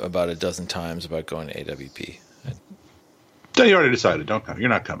about a dozen times about going to AWP. You already decided. Don't come. You're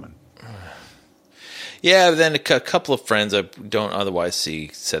not coming. Yeah, but then a couple of friends I don't otherwise see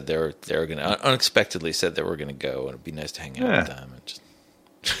said they were going to unexpectedly said they were going to go, and it'd be nice to hang out with them. And just,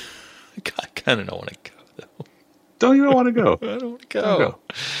 I kind of don't want to go though. Don't you want to go? I don't want to go.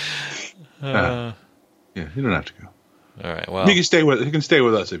 Yeah, you don't have to go. All right. Well, you can stay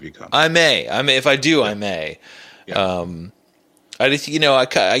with us if you come. I may. If I do, I may. Yeah. I just,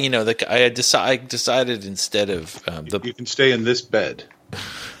 I had decided instead of you can stay in this bed.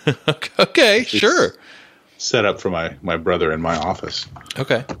 Okay, sure. Set up for my brother in my office.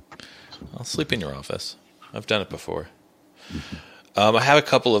 Okay, I'll sleep in your office. I've done it before. I have a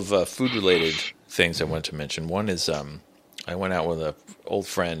couple of food-related things I want to mention. One is I went out with an old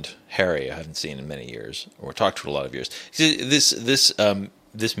friend, Harry, I haven't seen in many years, or talked to in a lot of years. This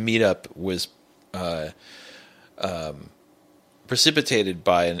meetup was precipitated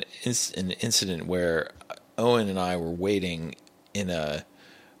by an incident where Owen and I were waiting in a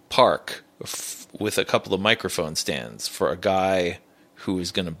park with a couple of microphone stands for a guy who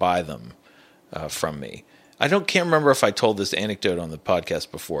was going to buy them from me. Can't remember if I told this anecdote on the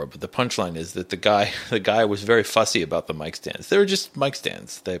podcast before, but the punchline is that the guy was very fussy about the mic stands. They were just mic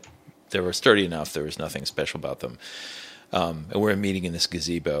stands. They were sturdy enough. There was nothing special about them. And we're meeting in this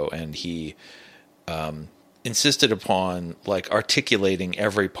gazebo, and he insisted upon articulating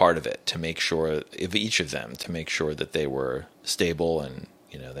every part of it to make sure of each of them to make sure that they were stable and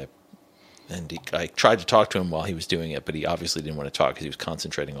I tried to talk to him while he was doing it, but he obviously didn't want to talk because he was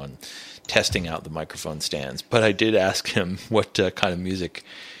concentrating on testing out the microphone stands. But I did ask him what kind of music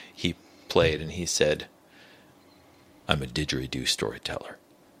he played, and he said, "I'm a didgeridoo storyteller."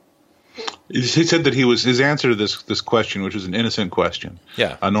 He said that his answer to this question, which was an innocent question,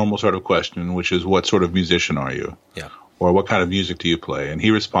 a normal sort of question, which is, what sort of musician are you? Yeah. Or what kind of music do you play? And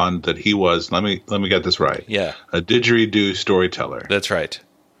he responded that he was, let me get this right. Yeah. A didgeridoo storyteller. That's right.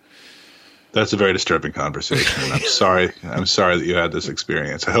 That's a very disturbing conversation. And I'm sorry that you had this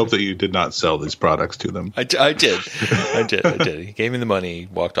experience. I hope that you did not sell these products to them. I did. He gave me the money,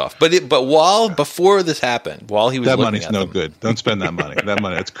 walked off. But before this happened, while he was that looking money's at no them, good. Don't spend that money. That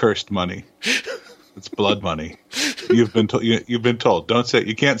money, it's cursed money. It's blood money. You've been told. Don't say.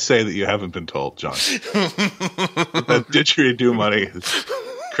 You can't say that you haven't been told, John. That didgeridoo money is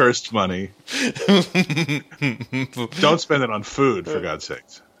cursed money. Don't spend it on food, for God's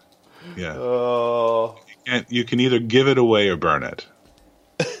sakes. Yeah. Oh. You can either give it away or burn it.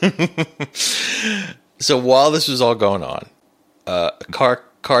 So while this was all going on, a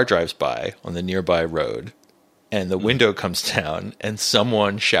car drives by on the nearby road, and the window comes down, and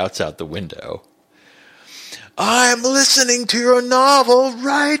someone shouts out the window, I'm listening to your novel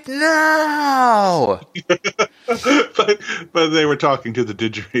right now. but they were talking to the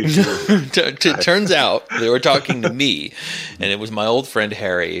didgeridoo. Turns out they were talking to me, and it was my old friend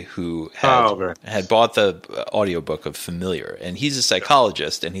Harry who had bought the audiobook of Familiar, and he's a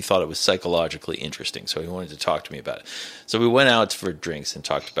psychologist, and he thought it was psychologically interesting, so he wanted to talk to me about it. So we went out for drinks and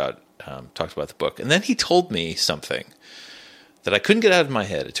talked about the book, and then he told me something that I couldn't get out of my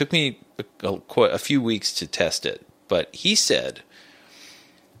head. It took me a few weeks to test it, but he said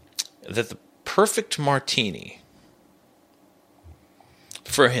that the perfect martini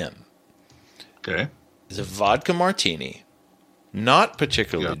for him is a vodka martini, not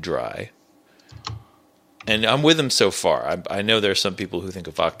particularly dry. And I'm with him so far. I know there are some people who think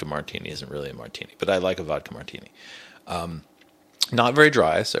a vodka martini isn't really a martini, but I like a vodka martini. Not very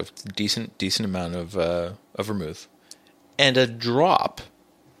dry, so decent amount of vermouth, and a drop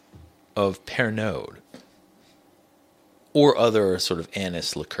of Pernod or other sort of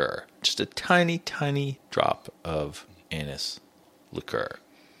anise liqueur. Just a tiny, tiny drop of anise liqueur.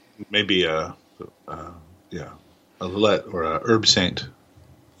 Maybe a Lillet or a Herb Saint.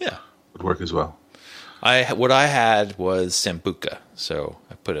 Yeah, would work as well. What I had was Sambuca, so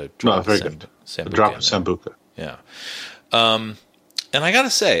I put a drop of Sambuca. A drop of Sambuca. Yeah. And I gotta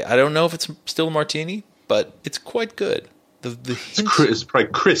say, I don't know if it's still a martini, but it's quite good. It's probably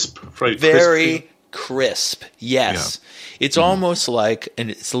crisp. Very crisp. Yes. Yeah. It's almost like,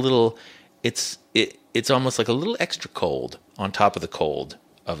 and it's a little, it's almost like a little extra cold on top of the cold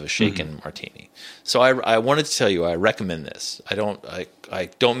of a shaken martini. So I wanted to tell you, I recommend this. I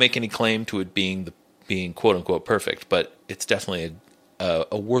don't make any claim to it being quote unquote perfect, but it's definitely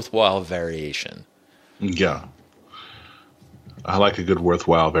a worthwhile variation. Yeah. I like a good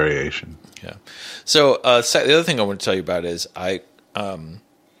worthwhile variation. Yeah. So the other thing I want to tell you about is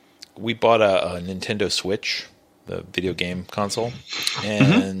we bought a Nintendo Switch, the video game console,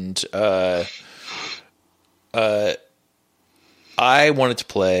 and I wanted to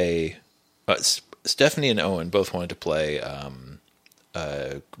play. Stephanie and Owen both wanted to play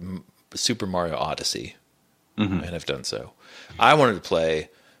Super Mario Odyssey, and have done so. I wanted to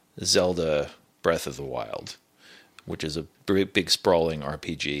play Zelda Breath of the Wild, which is a big sprawling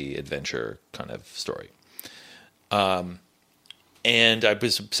RPG adventure kind of story. And I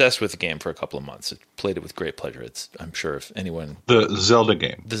was obsessed with the game for a couple of months. I played it with great pleasure. I'm sure if anyone... The Zelda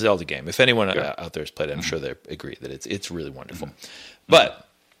game. If anyone out there has played it, I'm sure they agree that it's really wonderful. But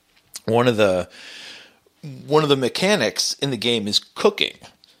one of the mechanics in the game is cooking.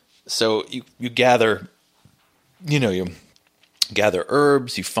 So you gather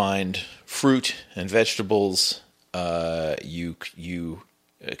herbs, you find fruit and vegetables. You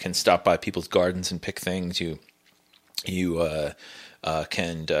can stop by people's gardens and pick things. You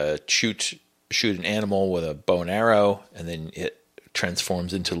can shoot an animal with a bow and arrow, and then it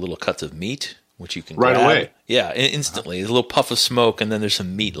transforms into little cuts of meat, which you can grab. Right away. Yeah, instantly. There's a little puff of smoke, and then there's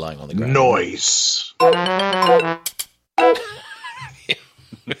some meat lying on the ground. Noise.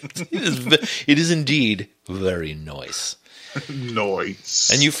 It is indeed very nice. Noise.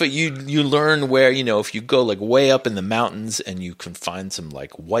 And you learn where, if you go like way up in the mountains and you can find some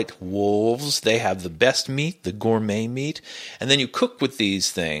like white wolves, they have the best meat, the gourmet meat, and then you cook with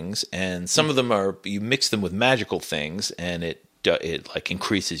these things, and some of them you mix them with magical things, and it like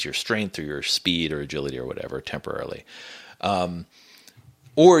increases your strength or your speed or agility or whatever temporarily.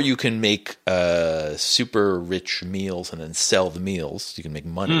 Or you can make super rich meals and then sell the meals. You can make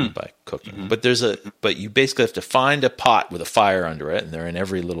money by cooking. But but you basically have to find a pot with a fire under it, and they're in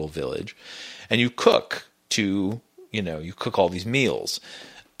every little village. And you cook you cook all these meals.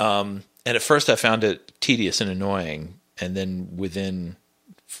 And at first I found it tedious and annoying. And then within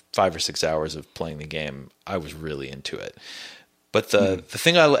 5 or 6 hours of playing the game, I was really into it. But the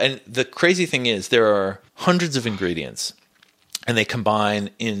thing and the crazy thing is there are hundreds of ingredients. And they combine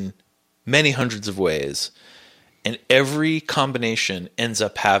in many hundreds of ways. And every combination ends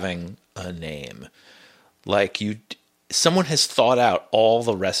up having a name. Like someone has thought out all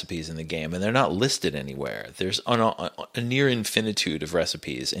the recipes in the game, and they're not listed anywhere. There's a near infinitude of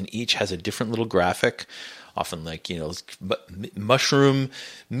recipes, and each has a different little graphic. Often like, mushroom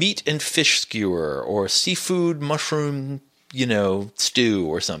meat and fish skewer, or seafood mushroom, stew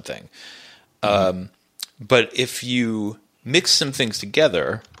or something. But if you mix some things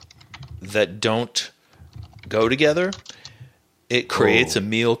together that don't go together, it creates a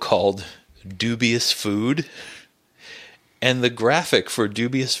meal called Dubious Food. And the graphic for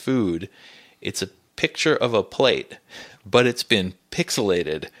Dubious Food, it's a picture of a plate, but it's been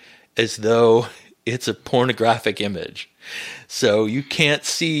pixelated as though it's a pornographic image. So you can't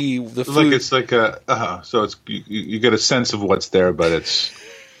see the food. It's like so it's you get a sense of what's there, but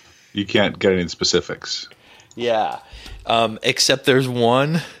you can't get any specifics. Yeah. Except there's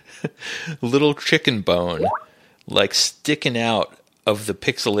one little chicken bone like sticking out of the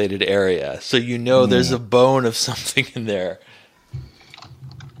pixelated area. So there's a bone of something in there.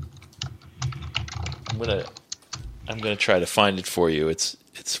 I'm gonna try to find it for you. It's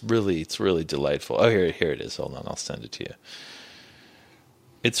really delightful. Oh, here it is. Hold on, I'll send it to you.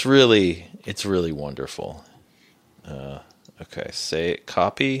 It's really wonderful. Okay, say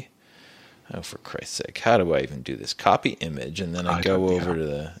copy. Oh, for Christ's sake! How do I even do this? Copy image, and then I go over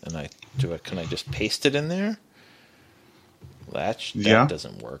to can I just paste it in there? That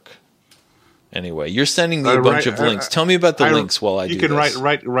doesn't work. Anyway, you're sending me a bunch of links. Tell me about the links while I do this. You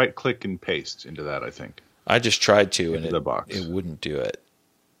can right click and paste into that, I think. I just tried to, and it wouldn't do it.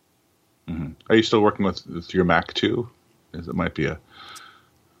 Mm-hmm. Are you still working with your Mac 2? It might be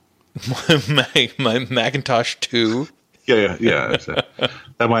my Macintosh 2. Yeah.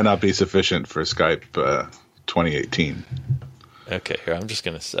 That might not be sufficient for Skype 2018. Okay, here I'm just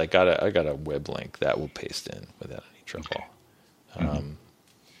gonna. I got a web link that will paste in without any trouble. Okay.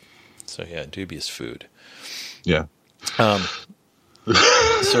 So yeah, dubious food. Yeah. So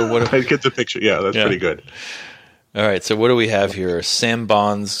what? I get the picture. Yeah, that's pretty good. All right. So what do we have here? Sam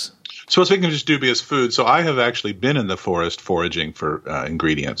Bond's. So speaking of just dubious food, so I have actually been in the forest foraging for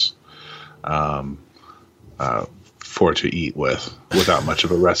ingredients, for to eat without much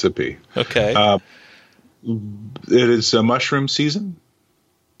of a recipe. Okay. It is a mushroom season.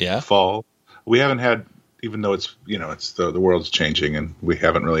 Yeah. Fall. We haven't had, even though it's the world's changing and we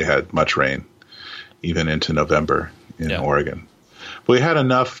haven't really had much rain, even into November in Oregon. But we had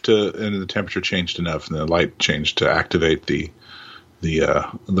enough and the temperature changed enough, and the light changed to activate the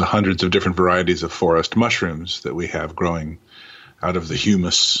hundreds of different varieties of forest mushrooms that we have growing out of the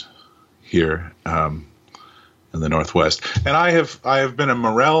humus here in the Northwest. And I have been a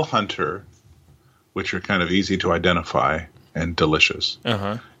morel hunter, which are kind of easy to identify and delicious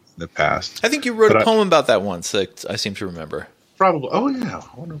in the past. I think you wrote a poem about that once that I seem to remember. Probably. Oh, yeah.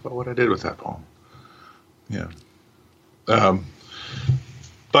 I wonder about what I did with that poem. Yeah.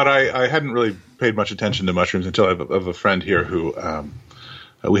 But I hadn't really paid much attention to mushrooms until I have a friend here who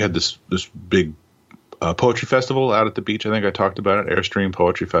we had this big poetry festival out at the beach. I think I talked about it, Airstream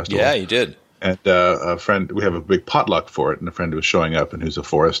Poetry Festival. Yeah, you did. And a friend, we have a big potluck for it, and a friend who was showing up and who's a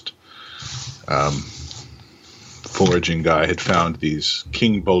forest foraging guy had found these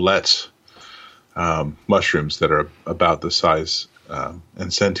King Boletes mushrooms that are about the size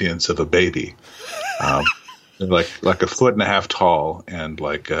and sentience of a baby. They're like a foot and a half tall and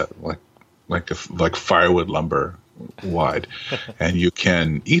like firewood lumber wide, and you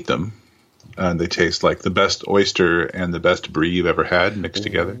can eat them, and they taste like the best oyster and the best brie you've ever had mixed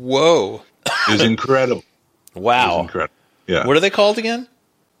together. Whoa! It was incredible. Wow! It was incredible. Yeah. What are they called again?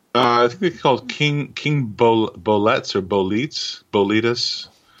 I think they're called King Boletes or Boletus.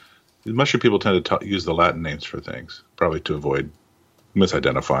 Mushroom people tend to use the Latin names for things, probably to avoid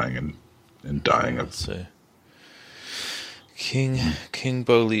misidentifying and dying of. Let's see. King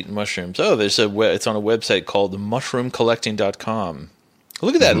Bolete mushrooms. Oh, it's on a website called mushroomcollecting.com.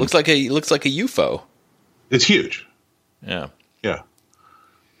 Look at that. Mm-hmm. It looks like a UFO. It's huge. Yeah. Yeah.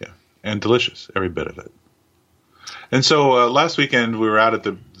 Yeah. And delicious, every bit of it. And so last weekend we were out at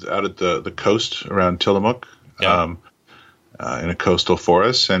the coast around Tillamook, in a coastal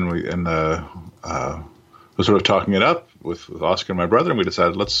forest, and we was sort of talking it up with Oscar and my brother, and we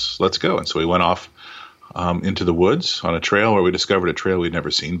decided let's go. And so we went off into the woods on a trail where we discovered a trail we'd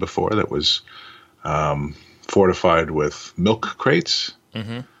never seen before that was fortified with milk crates,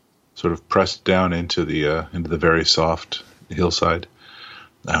 sort of pressed down into the very soft hillside,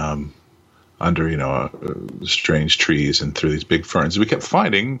 under strange trees and through these big ferns. We kept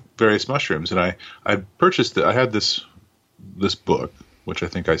finding various mushrooms, and I purchased I had this book, which I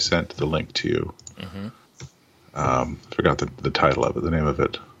think I sent the link to you. Forgot the title of it, the name of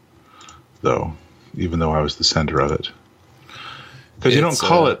it, though. Even though I was the sender of it, because you don't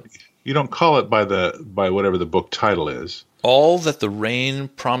call it by whatever the book title is. All That the Rain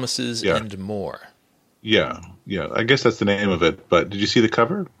Promises and More. Yeah. I guess that's the name of it. But did you see the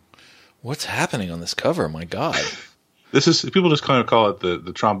cover? What's happening on this cover? My God! People just kind of call it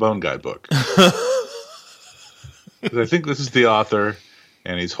the trombone guy book. I think this is the author,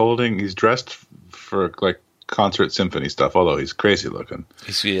 and he's dressed for like concert symphony stuff, although he's crazy looking.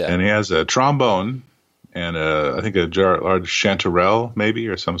 And he has a trombone and I think a large chanterelle maybe,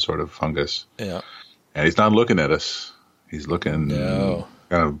 or some sort of fungus. Yeah. And he's not looking at us. He's looking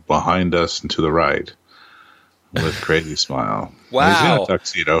kind of behind us and to the right with crazy smile. Wow. He's in a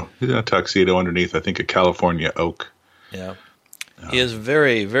tuxedo. He's in a tuxedo underneath, I think, a California oak. Yeah. He has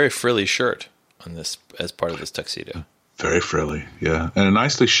very, very frilly shirt on this as part of this tuxedo. Very frilly, yeah. And a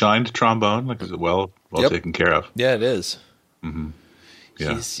nicely shined trombone, like is it well taken care of. Yeah, it is. Mm-hmm.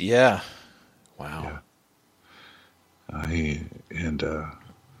 Yeah. Wow. Yeah.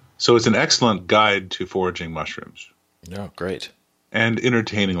 So it's an excellent guide to foraging mushrooms. Oh, great. And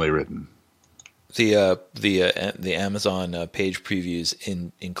entertainingly written. The Amazon page previews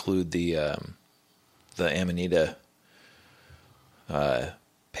include the Amanita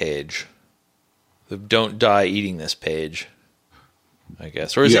page. The "Don't die eating this" page, I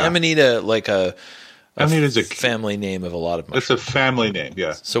guess. Or is Amanita like Amanita's a family name of a lot of mushrooms? It's a family name,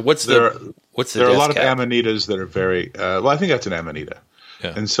 yeah. So what's the There are a lot of Amanitas that are very well. I think that's an Amanita,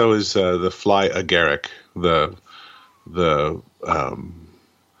 and so is the fly agaric, the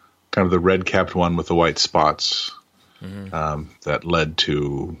kind of the red-capped one with the white spots, that led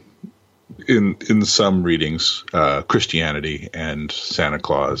to, in some readings, Christianity and Santa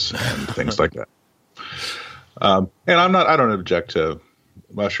Claus and things like that. And I don't object to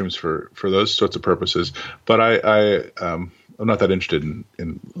mushrooms for those sorts of purposes, but I'm not that interested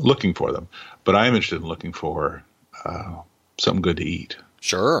in looking for them. But I am interested in looking for something good to eat.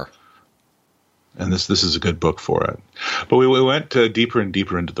 Sure. And this is a good book for it. But we went deeper and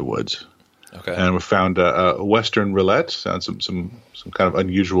deeper into the woods. Okay. And we found a western roulette, found some kind of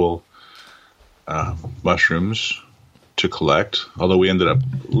unusual mushrooms to collect, although we ended up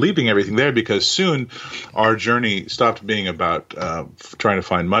leaving everything there because soon our journey stopped being about trying to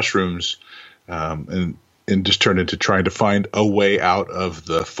find mushrooms and just turned into trying to find a way out of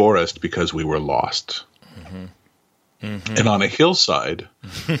the forest because we were lost. Mm-hmm. Mm-hmm. And on a hillside,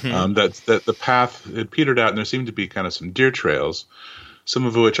 that the path had petered out, and there seemed to be kind of some deer trails, some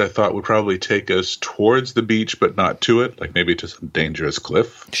of which I thought would probably take us towards the beach, but not to it, like maybe to some dangerous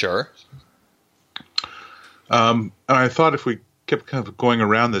cliff. Sure. And I thought if we kept kind of going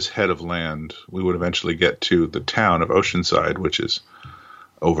around this head of land, we would eventually get to the town of Oceanside, which is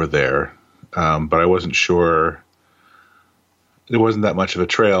over there. But I wasn't sure. There wasn't that much of a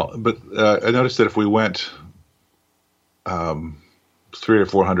trail. But I noticed that if we went 300 or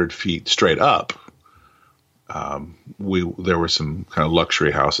 400 feet straight up, there were some kind of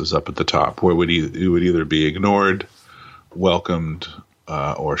luxury houses up at the top where it would either be ignored, welcomed,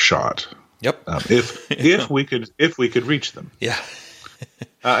 or shot. Yep. If we could reach them. Yeah.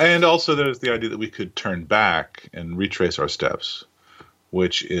 And also there's the idea that we could turn back and retrace our steps,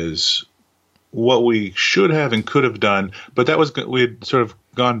 which is what we should have and could have done. But we had sort of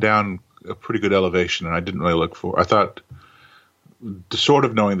gone down a pretty good elevation, and I didn't really look for. I thought, sort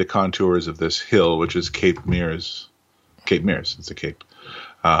of knowing the contours of this hill, which is Cape Meares. It's a cape.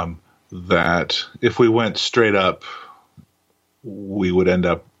 That if we went straight up, we would end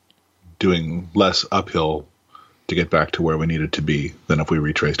up doing less uphill to get back to where we needed to be than if we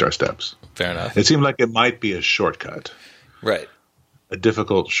retraced our steps. Fair enough. It seemed like it might be a shortcut. Right. A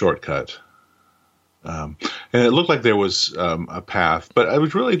difficult shortcut. And it looked like there was a path, but it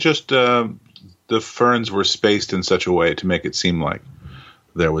was really just the ferns were spaced in such a way to make it seem like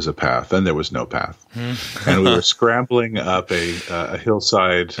there was a path, and there was no path. And we were scrambling up a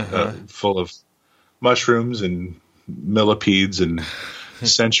hillside full of mushrooms and millipedes and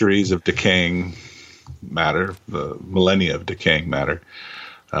centuries of decaying matter, the millennia of decaying matter,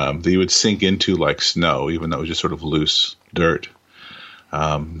 that you would sink into like snow, even though it was just sort of loose dirt.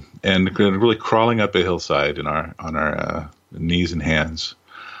 And really crawling up a hillside on our knees and hands,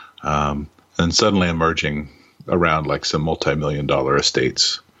 and suddenly emerging around like some multi-million-dollar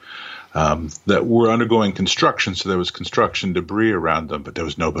estates that were undergoing construction. So there was construction debris around them, but there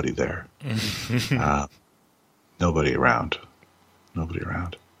was nobody there. Nobody around.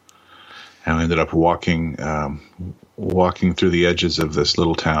 And we ended up walking through the edges of this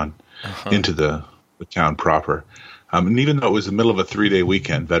little town into the town proper. And even though it was the middle of a 3-day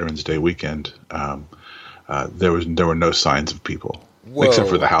weekend, Veterans Day weekend, there were no signs of people. Whoa. Except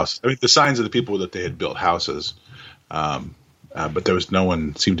for the house. I mean, the signs of the people that they had built houses, but there was no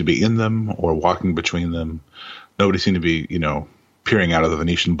one seemed to be in them or walking between them. Nobody seemed to be, peering out of the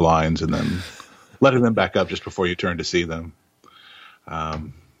Venetian blinds and then letting them back up just before you turn to see them. I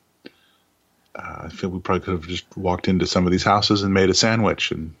feel we probably could have just walked into some of these houses and made a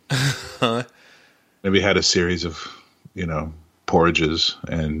sandwich and maybe had a series of, porridges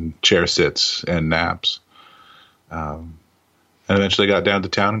and chair sits and naps. And eventually got down to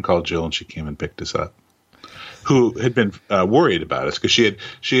town and called Jill, and she came and picked us up. Who had been worried about us because she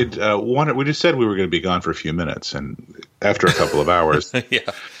had wanted. We just said we were going to be gone for a few minutes, and after a couple of hours.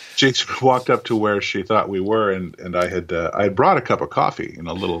 Yeah. She walked up to where she thought we were, and I had brought a cup of coffee in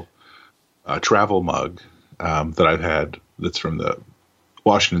a little travel mug that I've had. That's from the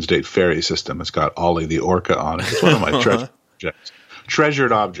Washington State ferry system. It's got Ollie the orca on it. It's one of my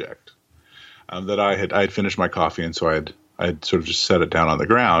treasured object that I had finished my coffee, and so I'd sort of just set it down on the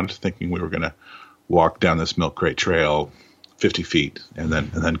ground, thinking we were going to walk down this milk crate trail 50 feet and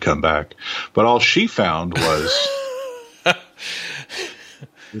then come back. But all she found was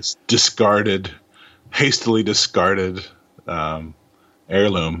this hastily discarded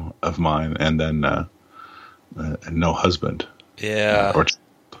heirloom of mine, and then and no husband. Yeah.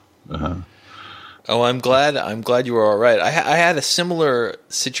 Oh, I'm glad you were all right. I had a similar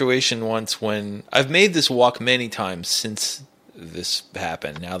situation once when I've made this walk many times since this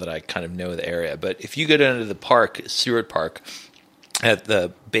happened, now that I kind of know the area. But if you go down to the park, Seward Park, at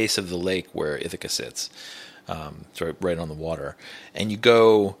the base of the lake where Ithaca sits, it's right on the water, and you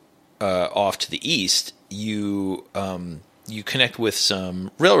go off to the east, you connect with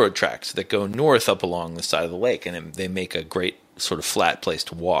some railroad tracks that go north up along the side of the lake, and they make a great sort of flat place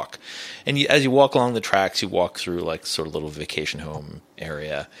to walk. And as you walk along the tracks, you walk through like sort of little vacation home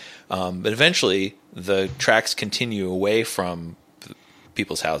area. But eventually the tracks continue away from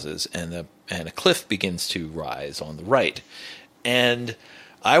people's houses, and a cliff begins to rise on the right. And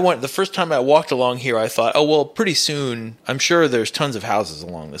the first time I walked along here, I thought, oh, well, pretty soon, I'm sure there's tons of houses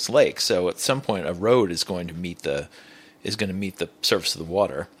along this lake. So at some point a road is going to meet the surface of the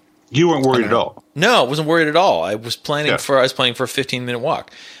water. You weren't worried at all? No, I wasn't worried at all. I was planning for a 15-minute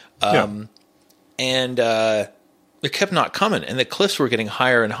walk. And it kept not coming, and the cliffs were getting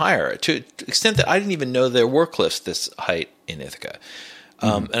higher and higher to the extent that I didn't even know there were cliffs this height in Ithaca.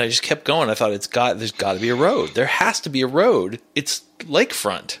 And I just kept going. I thought there's got to be a road. There has to be a road. It's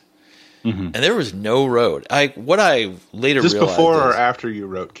lakefront. And there was no road. What I later just realized before or after you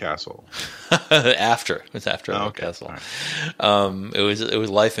wrote Castle? After. It was after I wrote Castle. Right. It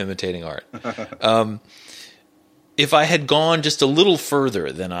was life imitating art. If I had gone just a little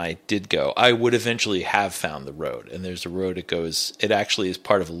further than I did go, I would eventually have found the road. And there's a road it actually is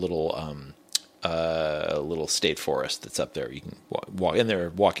part of a little state forest that's up there. You can walk, and there are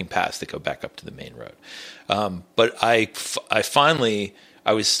walking paths that go back up to the main road. But I finally,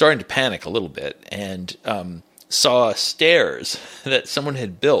 I was starting to panic a little bit, and saw stairs that someone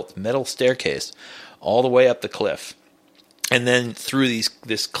had built, metal staircase, all the way up the cliff, and then through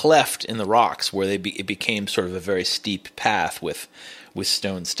this cleft in the rocks where it became sort of a very steep path with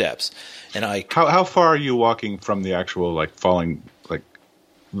stone steps. And how far are you walking from the actual falling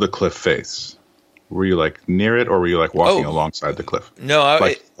the cliff face? Were you near it, or were you walking alongside the cliff? No,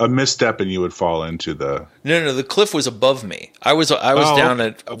 a misstep and you would fall into the. No. The cliff was above me. I was down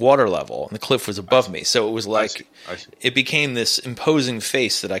at water level, and the cliff was above me. So it was I see. It became this imposing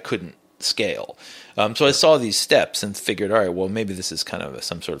face that I couldn't scale. So I saw these steps and figured, all right, well, maybe this is kind of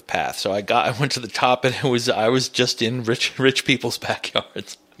some sort of path. So I went to the top, and I was just in rich people's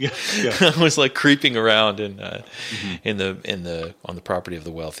backyards. Yeah. I was creeping around on the property of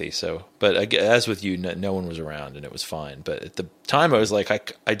the wealthy. So, but as with you, no one was around, and it was fine. But at the time, I was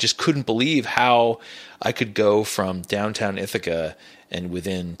I just couldn't believe how I could go from downtown Ithaca and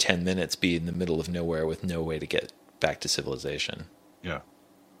within 10 minutes be in the middle of nowhere with no way to get back to civilization. Yeah.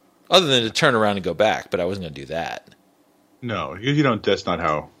 Other than to turn around and go back, but I wasn't going to do that. No, you don't. That's not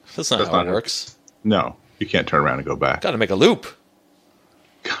how. That's not how it works. No, you can't turn around and go back. Got to make a loop.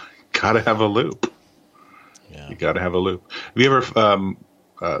 Gotta have a loop. Yeah. You gotta have a loop. Have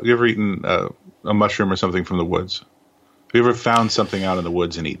you ever eaten a mushroom or something from the woods? Have you ever found something out in the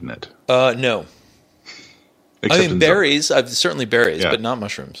woods and eaten it? No. Berries. I've certainly berries, but not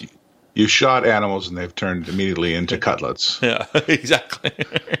mushrooms. You shot animals and they've turned immediately into cutlets. Yeah, exactly.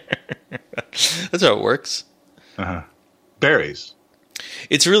 That's how it works. Berries.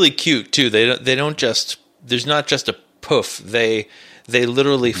 It's really cute too. They don't just. There's not just a poof. They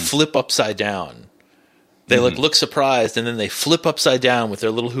literally flip upside down. They look surprised, and then they flip upside down with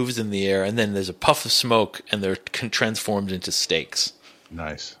their little hooves in the air, and then there's a puff of smoke, and they're transformed into steaks.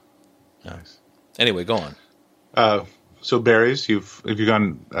 Nice. Anyway, go on. So berries, have you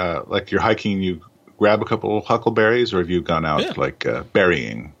gone you're hiking, you grab a couple of huckleberries, or have you gone out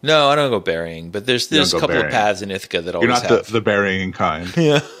berrying? No, I don't go berrying, but there's a couple of paths in Ithaca that always have. You're not the berrying kind.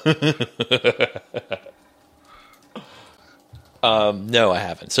 Yeah. No, I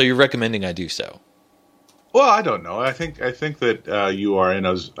haven't. So you're recommending I do so? Well, I don't know. I think that you are in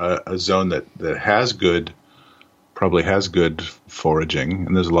a zone that probably has good foraging,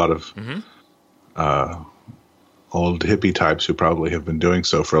 and there's a lot of old hippie types who probably have been doing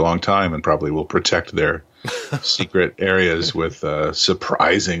so for a long time and probably will protect their secret areas with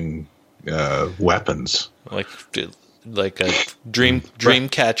surprising weapons. Like a dream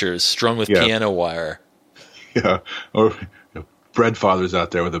catchers strung with Yeah. piano wire. Yeah, or bread father's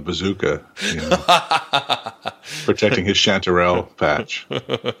out there with a bazooka, protecting his chanterelle patch.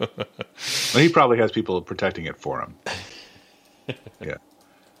 Well, he probably has people protecting it for him. Yeah,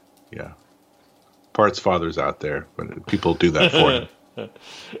 yeah. Parts father's out there, but people do that for him.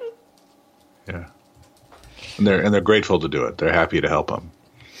 Yeah, and they're grateful to do it. They're happy to help him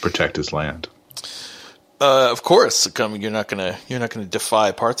protect his land. Of course, you're not gonna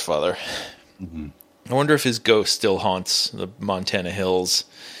defy Parts Father. Mm-hmm. I wonder if his ghost still haunts the Montana hills,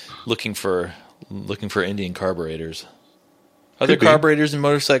 looking for Indian carburetors. Are there carburetors in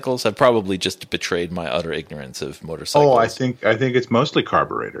motorcycles? I've probably just betrayed my utter ignorance of motorcycles. Oh, I think it's mostly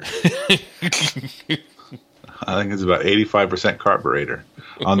carburetor. I think it's about 85% carburetor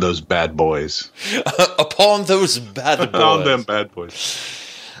on those bad boys. Upon those bad boys. On them bad boys.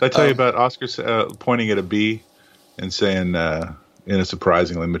 Did I tell you about Oscar pointing at a bee and saying in a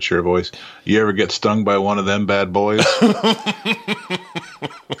surprisingly mature voice, "You ever get stung by one of them bad boys?"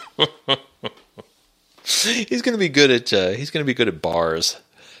 He's going to be good at bars.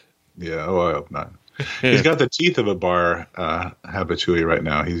 Yeah. Oh, I hope not. He's got the teeth of a bar habitué right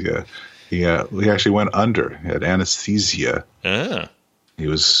now. He actually went under. He had anesthesia. Ah. He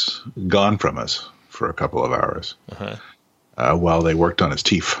was gone from us for a couple of hours while they worked on his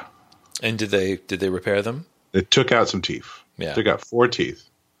teeth. And did they repair them? They took out some teeth. Yeah. Took out 4 teeth.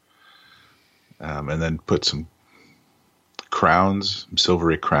 And then put some crowns, some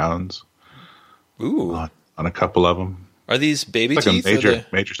silvery crowns. Ooh. On a couple of them. Are these baby like teeth? A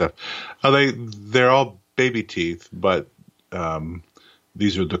major stuff. They're all baby teeth, but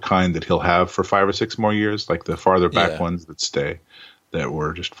these are the kind that he'll have for 5 or 6 more years, like the farther back ones that stay, that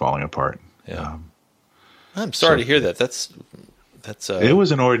were just falling apart. Yeah. I'm sorry to hear that. That's it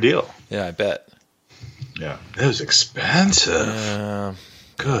was an ordeal. Yeah, I bet. Yeah, it was expensive.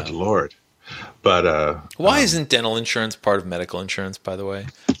 Good Lord. But why isn't dental insurance part of medical insurance, by the way?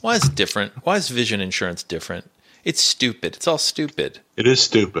 Why is it different? Why is vision insurance different? It's stupid. It's all stupid. It is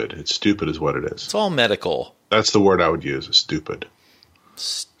stupid. It's stupid is what it is. It's all medical. That's the word I would use, is stupid.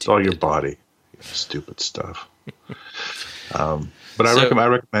 It's all your body. Stupid stuff. But I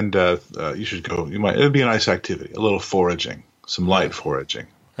recommend you should go. It would be a nice activity, a little foraging, some light foraging.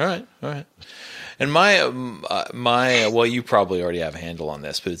 All right. And my well, you probably already have a handle on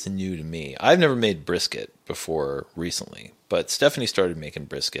this, but it's new to me. I've never made brisket before recently, but Stephanie started making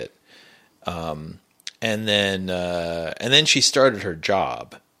brisket, and then she started her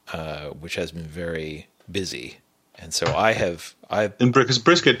job, which has been very busy, and so and because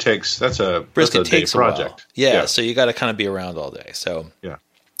brisket takes that's a day project. Yeah, so you got to kind of be around all day. So yeah,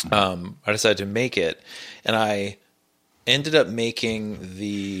 I decided to make it, and I ended up making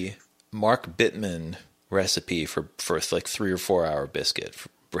the Mark Bittman recipe for like 3 or 4 hour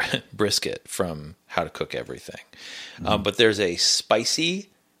brisket from How to Cook Everything. But there's a spicy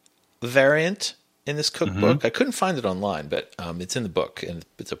variant in this cookbook. I couldn't find it online, but it's in the book, and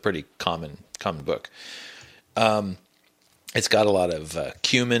it's a pretty common book. It's got a lot of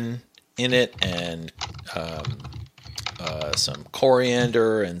cumin in it, and some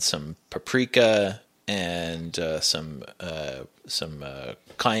coriander and some paprika and some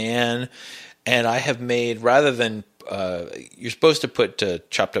cayenne. And I have made, rather than you're supposed to put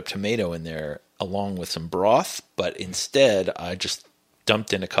chopped up tomato in there along with some broth, but instead I just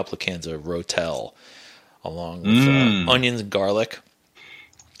dumped in a couple of cans of Rotel along with onions and garlic.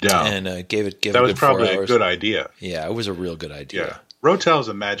 Yeah, and gave it that was probably a good idea. Yeah, it was a real good idea. Yeah, Rotel is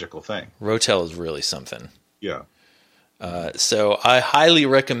a magical thing. Rotel is really something. Yeah. So I highly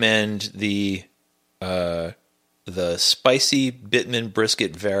recommend the spicy Bittman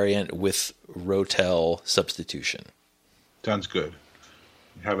brisket variant with Rotel substitution. Sounds good.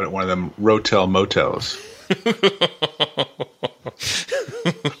 Having it at one of them Rotel motels.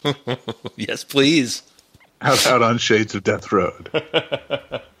 Yes, please. Out on Shades of Death Road.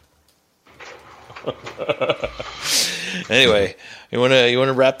 Anyway, you want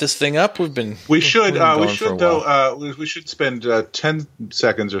to wrap this thing up? We should spend 10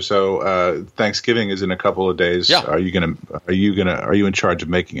 seconds or so. Thanksgiving is in a couple of days. Yeah. Are you in charge of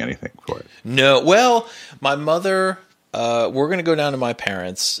making anything for it? No. Well, my mother, we're going to go down to my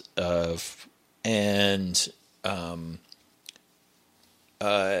parents, and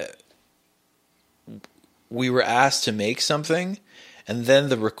we were asked to make something, and then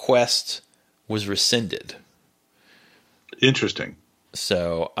the request was rescinded. Interesting.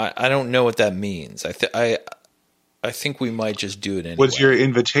 So I don't know what that means. I think we might just do it anyway. Was your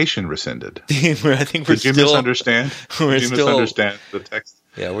invitation rescinded? I think we're Did you still misunderstand? Did you misunderstand the text?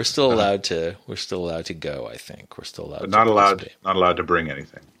 Yeah, we're still allowed to. We're still allowed to go. I think we're still allowed. But not allowed to bring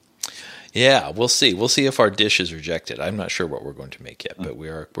anything. Yeah, we'll see. We'll see if our dish is rejected. I'm not sure what we're going to make yet, but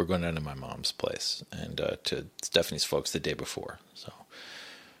we're going down to my mom's place and to Stephanie's folks the day before. So,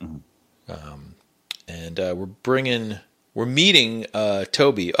 and we're meeting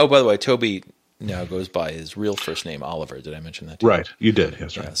Toby. Oh, by the way, Toby now goes by his real first name, Oliver. Did I mention that to you? Right, you did.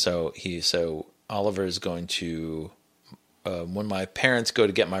 Yes, Yeah, right. so Oliver is going to. When my parents go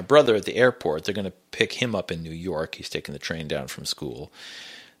to get my brother at the airport, they're going to pick him up in New York. He's taking the train down from school.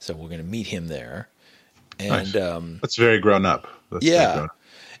 So we're going to meet him there. And Nice. That's very grown up. That's very yeah. grown up.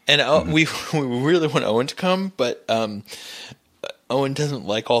 And we really want Owen to come, but Owen doesn't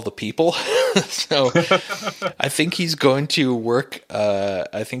like all the people. So I think he's going to work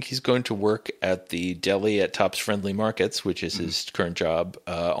at the deli at Tops Friendly Markets, which is his current job,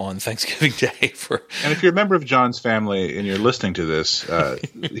 on Thanksgiving Day And if you're a member of John's family and you're listening to this,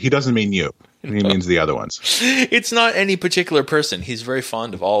 he doesn't mean you. He means the other ones. It's not any particular person. He's very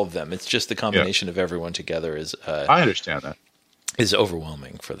fond of all of them. It's just the combination of everyone togetger I understand that. is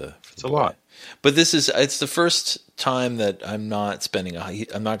overwhelming for the It's a lot. But it's the first time that I'm not going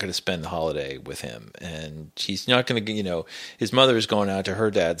to spend the holiday with him, and he's not going to, his mother is going out to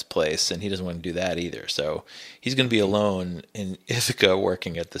her dad's place, and he doesn't want to do that either. So he's going to be alone in Ithaca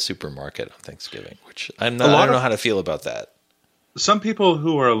working at the supermarket on Thanksgiving, which I don't know how to feel about that. Some people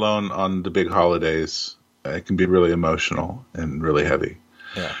who are alone on the big holidays, it can be really emotional and really heavy.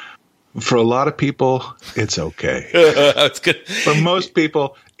 Yeah. For a lot of people, it's okay. That's good. For most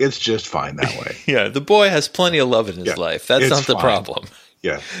people, it's just fine that way. Yeah, the boy has plenty of love in his life. That's not the problem.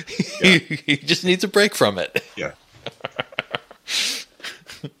 Yeah. He just needs a break from it. Yeah.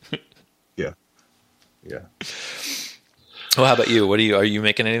 Yeah. Yeah. Well, how about you? Are you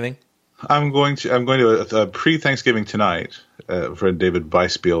making anything? I'm going to a pre-Thanksgiving tonight for David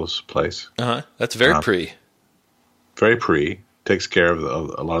Weisspiel's place. That's very pre. Very pre. Takes care of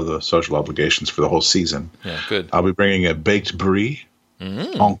a lot of the social obligations for the whole season. Yeah, good. I'll be bringing a baked brie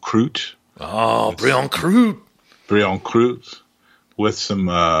en croûte. Oh, brie en croûte. Brie en croûte with some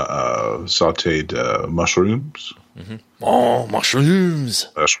sautéed mushrooms. Mm-hmm. Oh, mushrooms.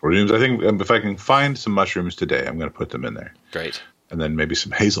 Mushrooms. I think if I can find some mushrooms today, I'm going to put them in there. Great. And then maybe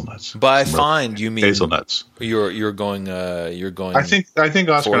some hazelnuts. By find, you mean hazelnuts? You're going. I think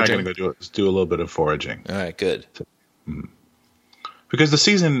Oscar and I are going to do a little bit of foraging. All right, good. Because the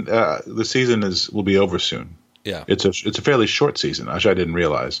season will be over soon. Yeah, it's a fairly short season, which I didn't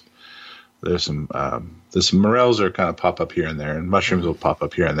realize. There's some morels are kind of pop up here and there, and mushrooms will pop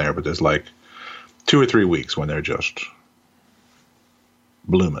up here and there, but there's like 2 or 3 weeks when they're just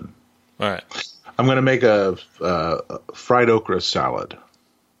blooming. All right. I'm going to make a fried okra salad.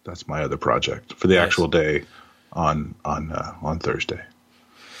 That's my other project for the actual day on Thursday.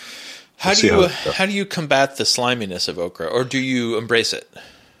 How do you combat the sliminess of okra, or do you embrace it?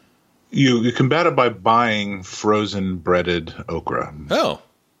 You combat it by buying frozen breaded okra. Oh,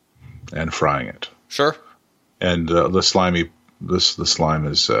 and frying it. Sure. And the slime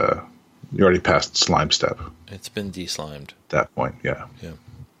is you already passed the slime step. It's been deslimed. At that point, yeah.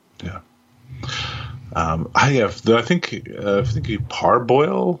 I think you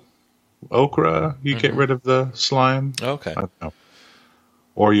parboil okra. You get rid of the slime. Okay. I don't know.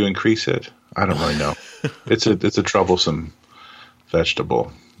 Or you increase it. I don't really know. It's a troublesome vegetable.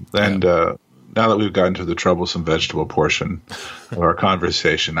 And now that we've gotten to the troublesome vegetable portion of our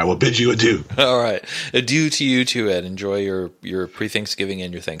conversation, I will bid you adieu. All right. Adieu to you too, Ed. Enjoy your pre-Thanksgiving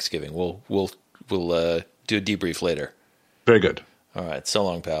and your Thanksgiving. We'll do a debrief later. Very good. All right. So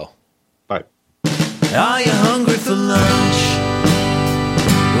long, pal. Bye. Are you hungry for lunch?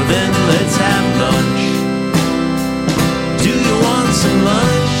 Well, then let's have lunch. Do you want some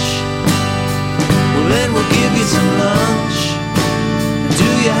lunch? Well, then we'll give you some lunch. Do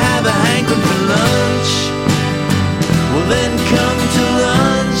you have a hankering for lunch? Well, then come to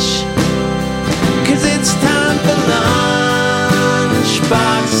lunch. 'Cause it's time for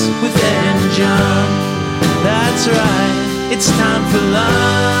Lunchbox with Ed and John. That's right, it's time for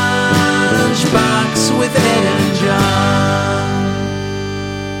Lunchbox with Ed and John.